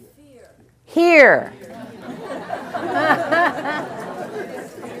or fear? Here.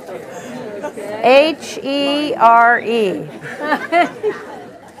 H-E-R-E.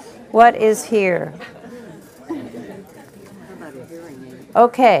 What is here?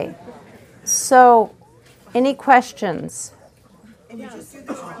 Okay. So, any questions? And you just do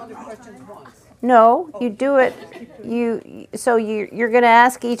this round of questions once. No, you do it. You're going to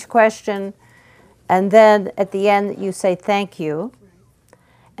ask each question, and then at the end you say thank you,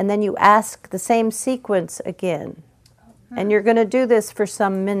 and then you ask the same sequence again, and you're going to do this for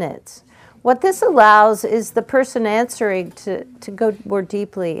some minutes. What this allows is the person answering to go more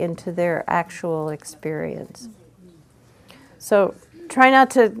deeply into their actual experience. So try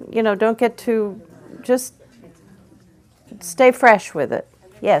not to, don't get too, just stay fresh with it.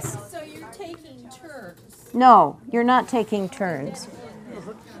 Yes? So you're taking turns. No, you're not taking turns.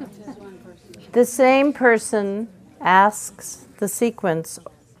 The same person asks the sequence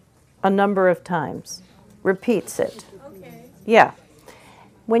a number of times, repeats it. Okay. Yeah.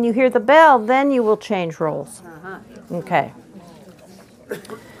 When you hear the bell, then you will change roles. Okay.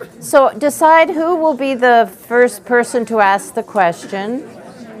 So decide who will be the first person to ask the question.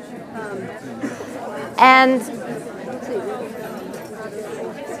 And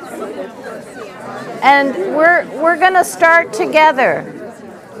we're going to start together.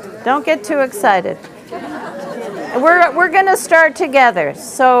 Don't get too excited. We're going to start together.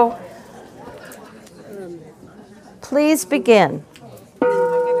 So please begin.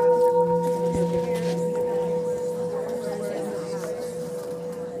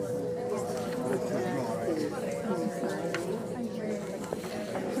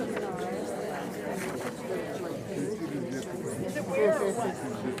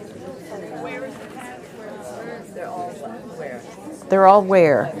 They're all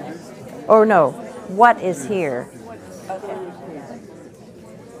where? Oh no, what is here?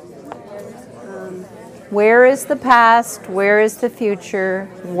 Where is the past? Where is the future?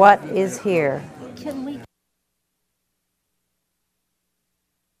 What is here? Can we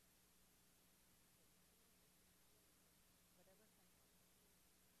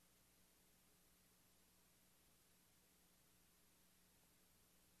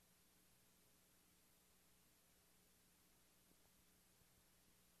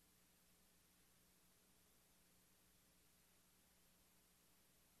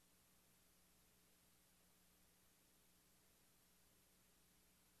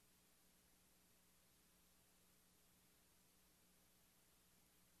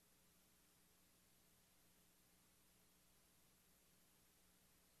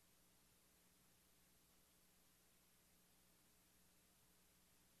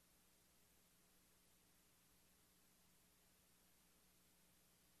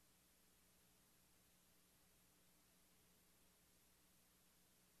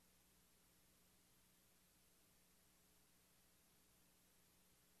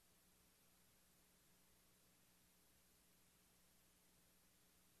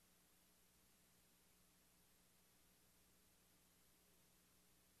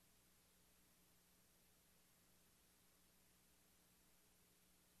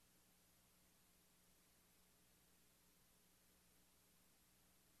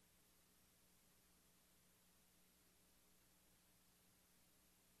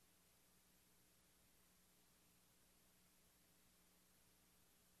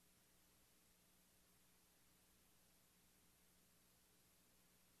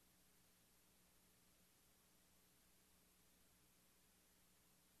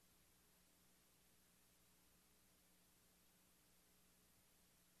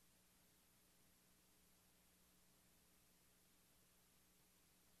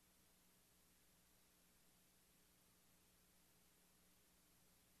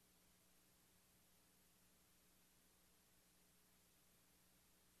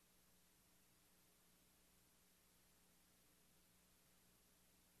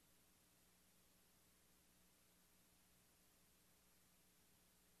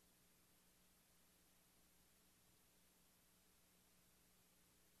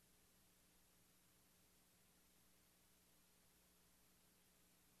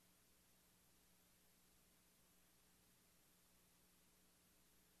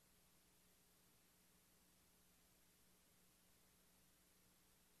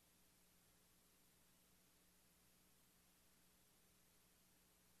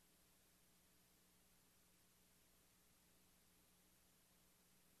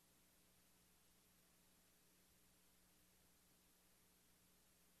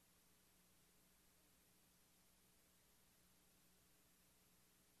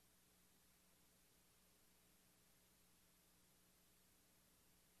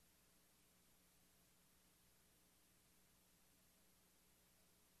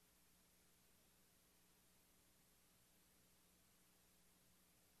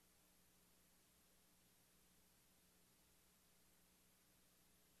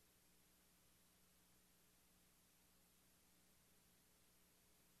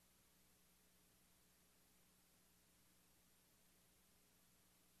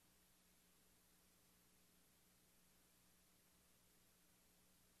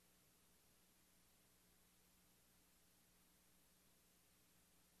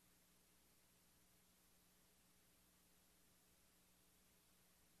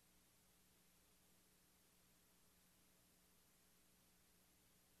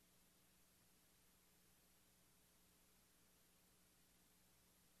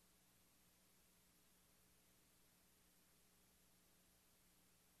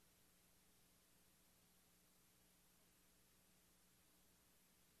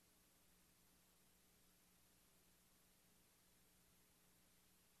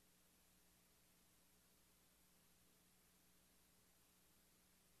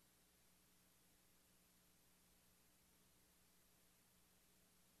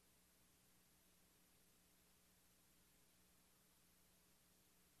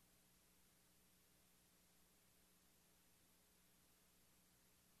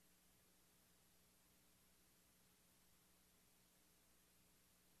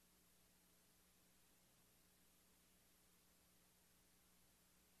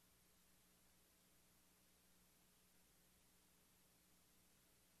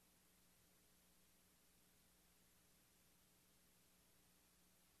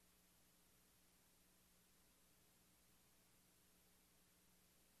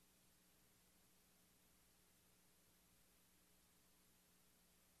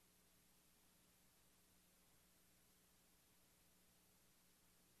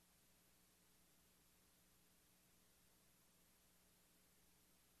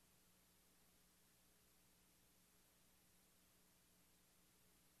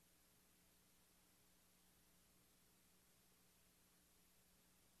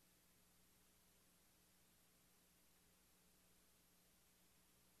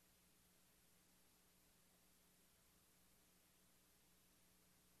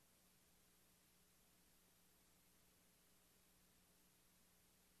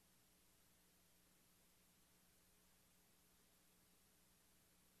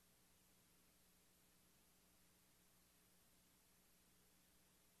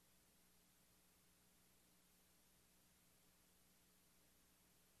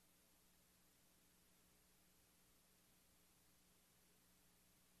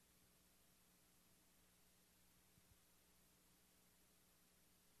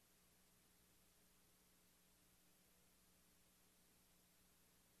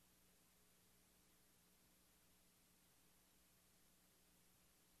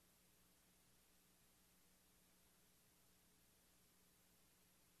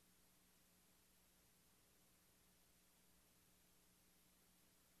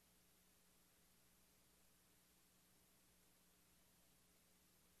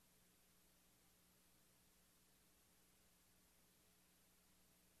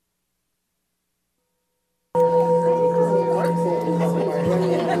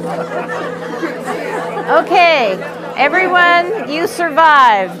Okay, everyone, you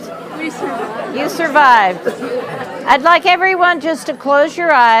survived. You survived. I'd like everyone just to close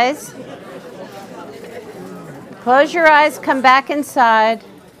your eyes. Close your eyes, come back inside.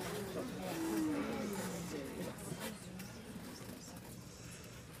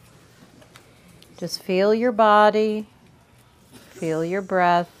 Just feel your body, feel your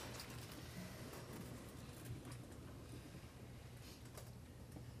breath.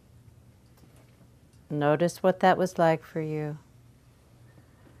 Notice what that was like for you.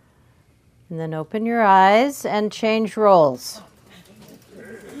 And then open your eyes and change roles.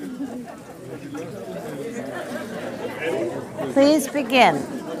 Please begin.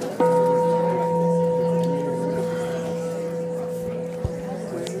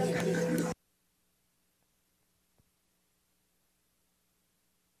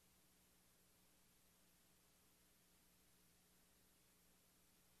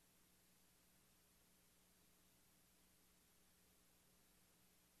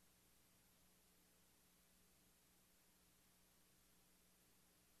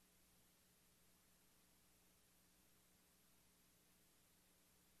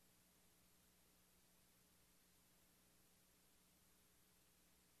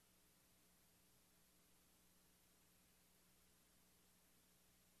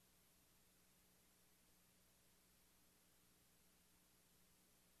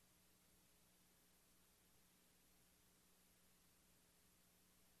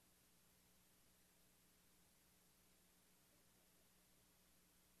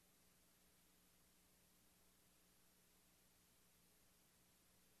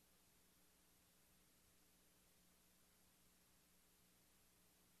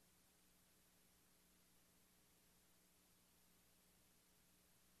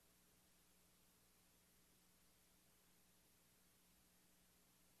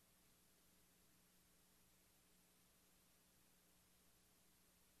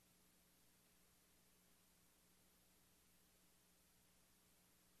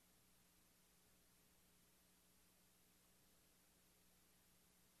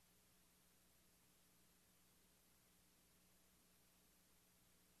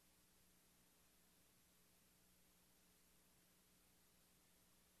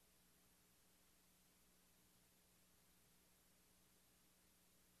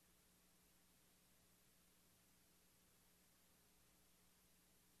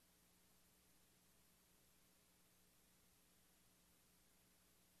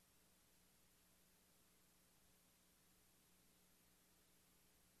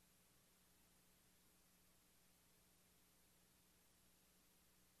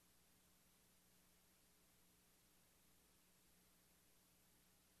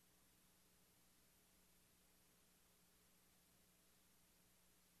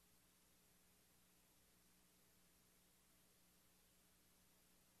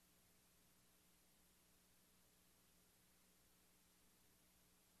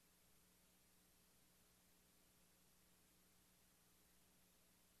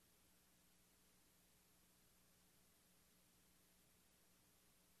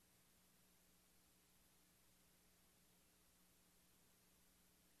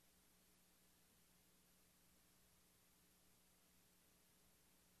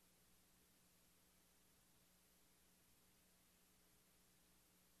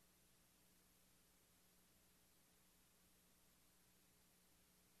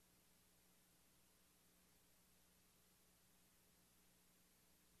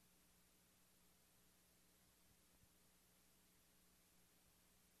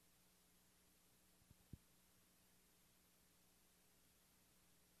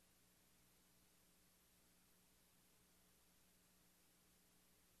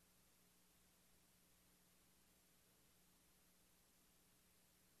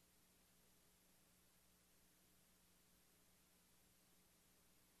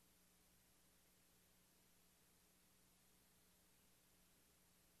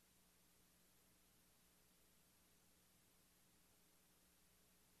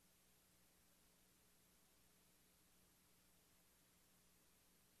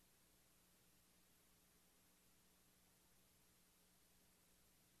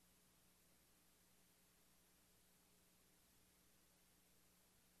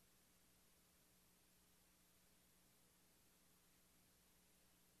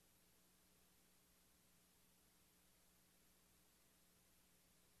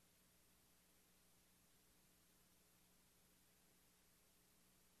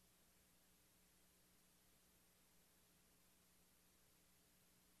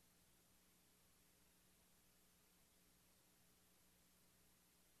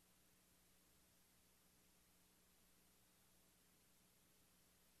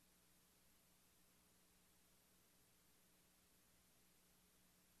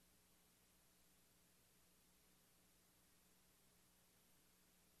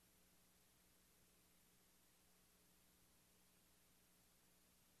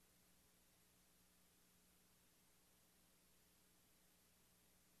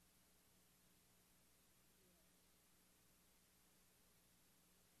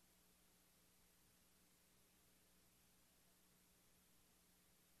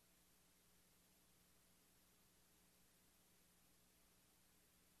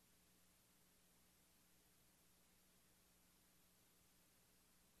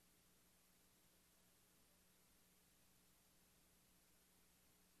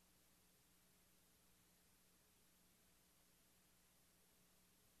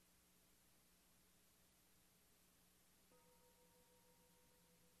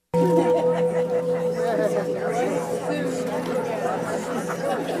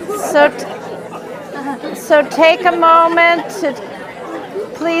 So take a moment to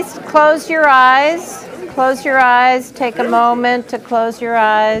please close your eyes. Close your eyes. Take a moment to close your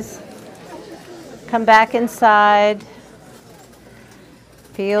eyes. Come back inside.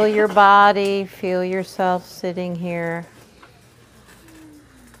 Feel your body. Feel yourself sitting here.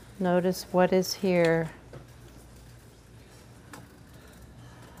 Notice what is here.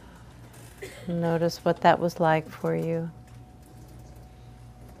 Notice what that was like for you.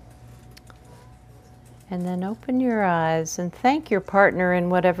 And then open your eyes and thank your partner in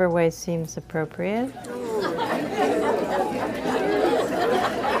whatever way seems appropriate.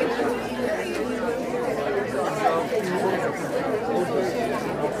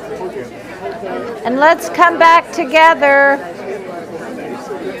 And let's come back together.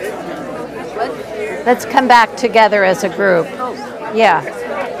 Let's come back together as a group. Yeah.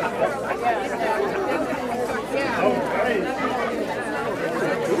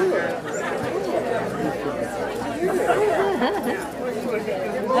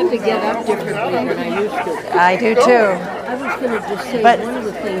 I have to get up differently than I used to. I do too. I was going to just say But- one of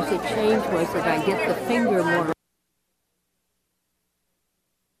the things that changed was that I get the finger more.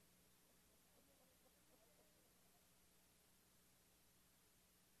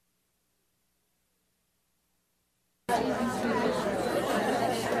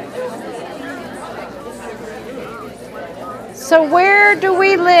 So where do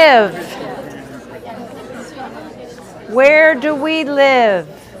we live? Where do we live?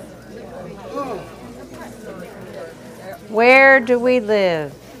 Where do we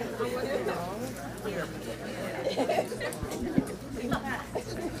live?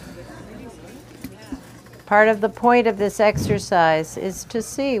 Part of the point of this exercise is to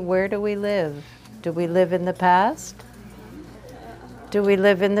see, where do we live? Do we live in the past? Do we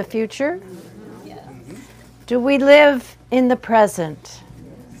live in the future? Do we live in the present?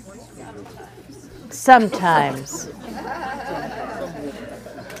 Sometimes.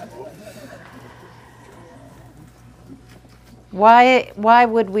 Why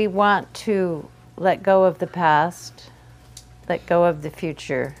would we want to let go of the past, let go of the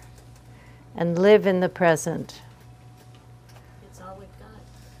future, and live in the present? It's all we've got.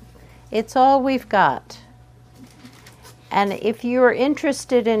 It's all we've got. And if you're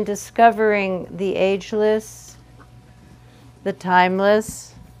interested in discovering the ageless, the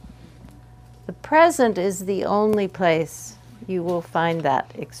timeless, the present is the only place you will find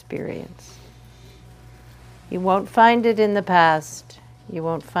that experience. You won't find it in the past. You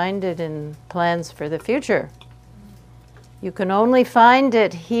won't find it in plans for the future. You can only find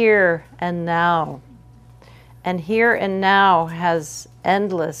it here and now. And here and now has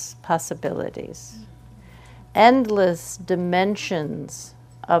endless possibilities, endless dimensions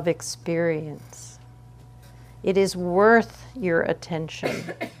of experience. It is worth your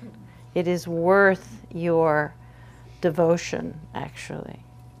attention. It is worth your devotion, actually.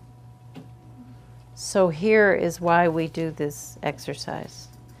 So here is why we do this exercise.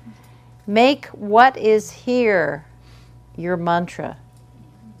 Make what is here your mantra.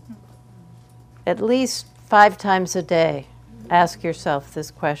 At least 5 times a day, ask yourself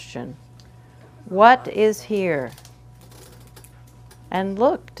this question. What is here? And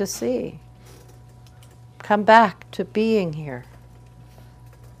look to see. Come back to being here.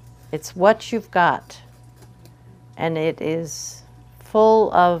 It's what you've got. And it is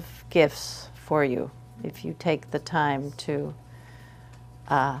full of gifts for you if you take the time to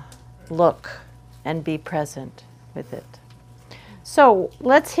look and be present with it. So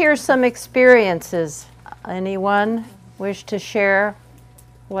let's hear some experiences. Anyone wish to share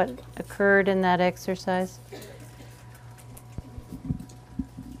what occurred in that exercise?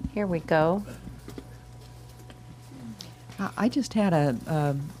 Here we go. I just had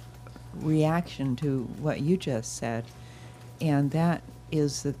a reaction to what you just said, and that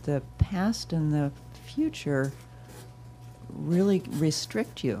is that the past and the future really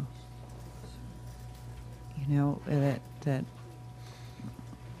restrict you. You know, that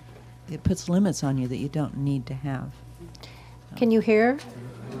it puts limits on you that you don't need to have. Can you hear?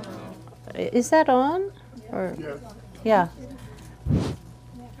 Is that on? Or yeah.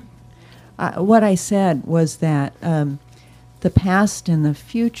 What I said was that the past and the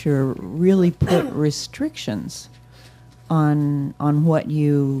future really put restrictions on what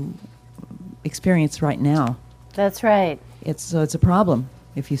you experience right now. That's right. It's a problem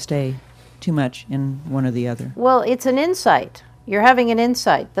if you stay too much in one or the other. Well, it's an insight. You're having an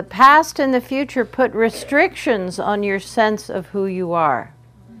insight. The past and the future put restrictions on your sense of who you are.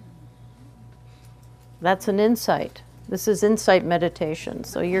 That's an insight. This is insight meditation,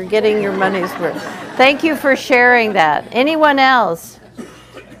 so you're getting your money's worth. Thank you for sharing that. Anyone else?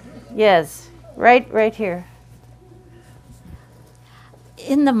 Yes, right here.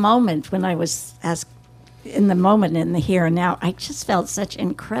 In the moment when I was asked, in the moment, in the here and now, I just felt such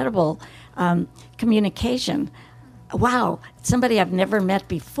incredible communication. Wow, somebody I've never met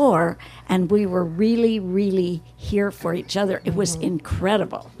before, and we were really, really here for each other. It was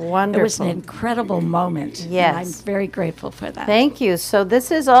incredible. Wonderful. It was an incredible moment. Yes. And I'm very grateful for that. Thank you. So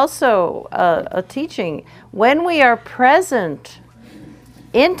this is also a teaching. When we are present,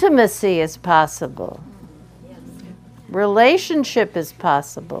 intimacy is possible. Relationship is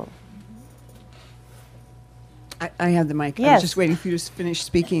possible. I have the mic. I Yes. was just waiting for you to finish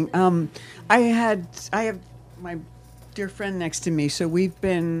speaking. I have my dear friend next to me, so we've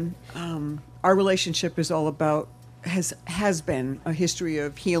been, our relationship is all about, has been a history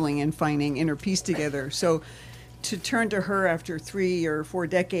of healing and finding inner peace together. So to turn to her after 3 or 4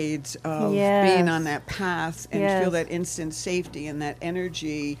 decades of being on that path and feel that instant safety and that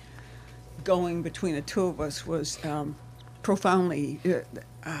energy going between the two of us was profoundly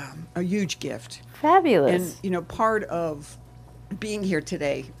a huge gift. Fabulous. And, part of being here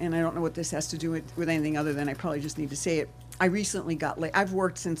today, and I don't know what this has to do with anything other than I probably just need to say it. I recently got laid. I've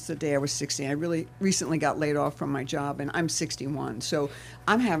worked since the day I was 16. I really recently got laid off from my job, and I'm 61. So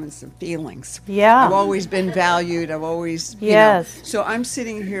I'm having some feelings. Yeah. I've always been valued. I've always, Yes. So I'm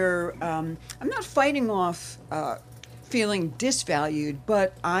sitting here. I'm not fighting off feeling disvalued,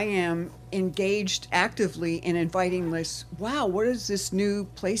 but I am engaged actively in inviting this. Wow, what is this new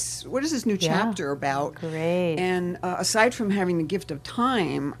place? What is this new chapter about? Great. And aside from having the gift of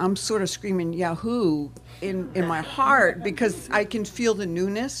time, I'm sort of screaming Yahoo in my heart because I can feel the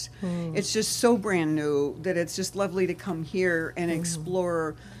newness. It's just so brand new that it's just lovely to come here and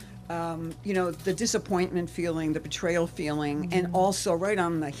explore. The disappointment feeling, the betrayal feeling, and also right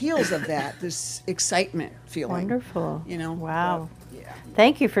on the heels of that, this excitement feeling. Wonderful. Wow.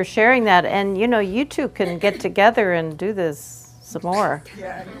 Thank you for sharing that. And, you two can get together and do this some more.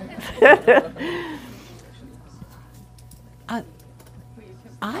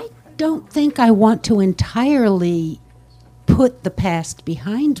 I don't think I want to entirely put the past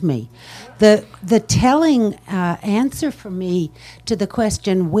behind me. The telling answer for me to the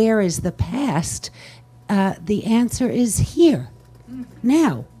question, where is the past? The answer is here,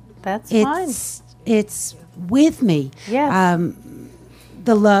 now. That's It's with me. Yes.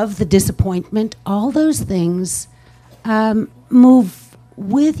 The love, the disappointment, all those things move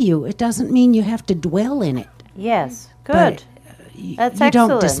with you. It doesn't mean you have to dwell in it. Yes. Good. But That's you excellent.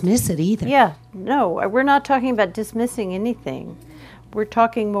 don't dismiss it either. Yeah. No, we're not talking about dismissing anything. We're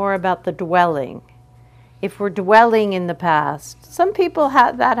talking more about the dwelling. If we're dwelling in the past, some people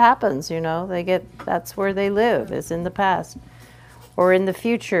that happens, that's where they live, is in the past or in the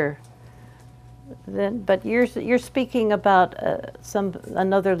future. But you're speaking about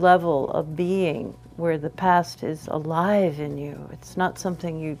another level of being where the past is alive in you. It's not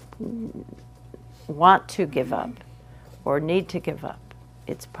something you want to give up or need to give up.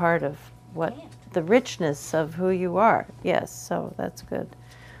 It's part of the richness of who you are. Yes, so that's good.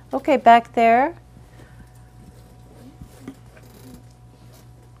 Okay, back there.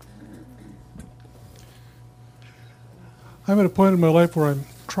 I'm at a point in my life where I'm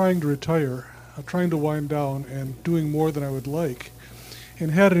trying to retire. I'm trying to wind down and doing more than I would like,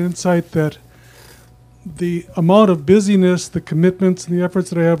 and had an insight that the amount of busyness, the commitments, and the efforts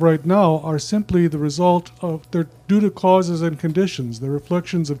that I have right now are simply the result of, they're due to causes and conditions. They're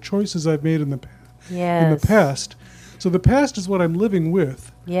reflections of choices I've made in the past. So the past is what I'm living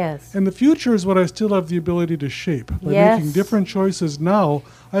with. Yes. And the future is what I still have the ability to shape. By making different choices now,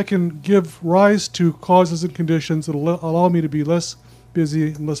 I can give rise to causes and conditions that will allow me to be less busy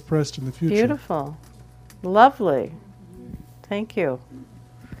and less pressed in the future. Beautiful. Lovely. Thank you.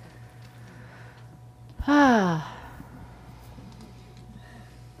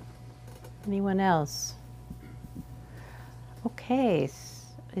 Anyone else? Okay.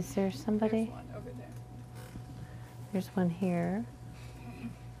 Is there somebody? There's one over there. There's one here.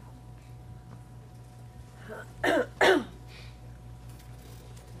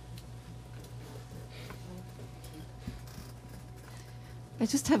 I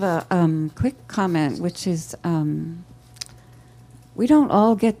just have a quick comment, which is we don't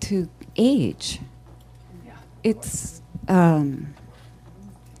all get to age. It's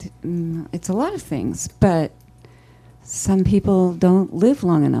it's a lot of things, but some people don't live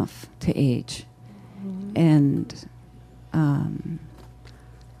long enough to age, and I'm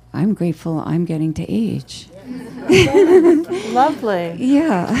grateful I'm getting to age. Lovely.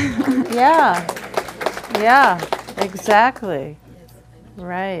 Yeah. Yeah, exactly.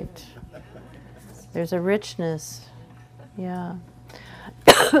 Right. There's a richness. Yeah.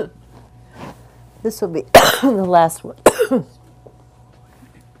 This will be the last one.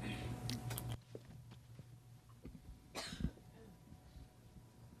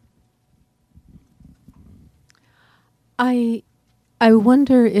 I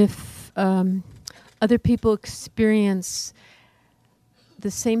wonder if other people experience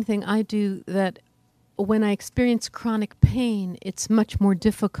the same thing I do, that when I experience chronic pain, it's much more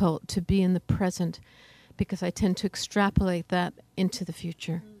difficult to be in the present because I tend to extrapolate that into the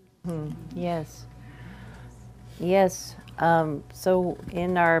future. Yes. Yes. So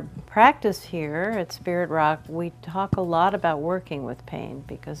in our practice here at Spirit Rock, we talk a lot about working with pain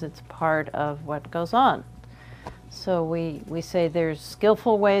because it's part of what goes on. So we say there's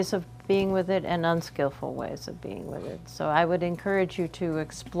skillful ways of being with it and unskillful ways of being with it. So I would encourage you to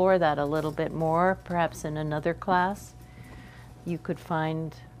explore that a little bit more, perhaps in another class. You could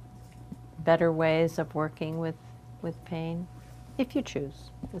find better ways of working with pain, if you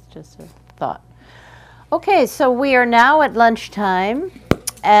choose. It's just a thought. Okay, so we are now at lunchtime,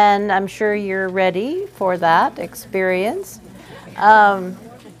 and I'm sure you're ready for that experience.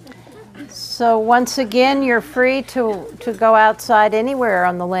 So once again, you're free to go outside anywhere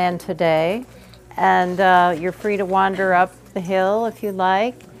on the land today, and you're free to wander up the hill if you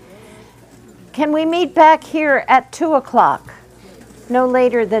like. Can we meet back here at 2 o'clock? No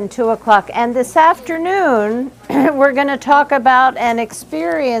later than 2 o'clock. And this afternoon, we're going to talk about and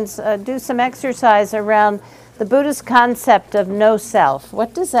experience, do some exercise around the Buddhist concept of no self.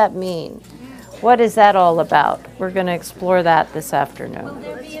 What does that mean? What is that all about? We're going to explore that this afternoon.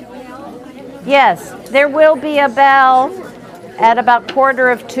 Yes, there will be a bell at about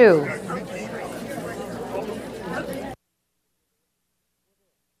 1:45.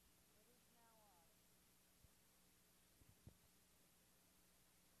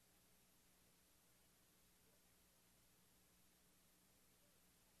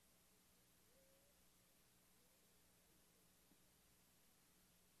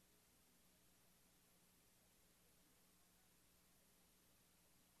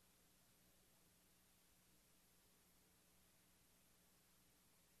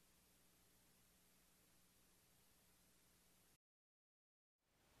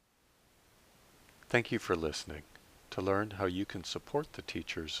 Thank you for listening. To learn how you can support the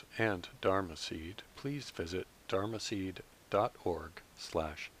teachers and Dharma Seed, please visit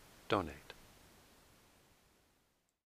dharmaseed.org/donate.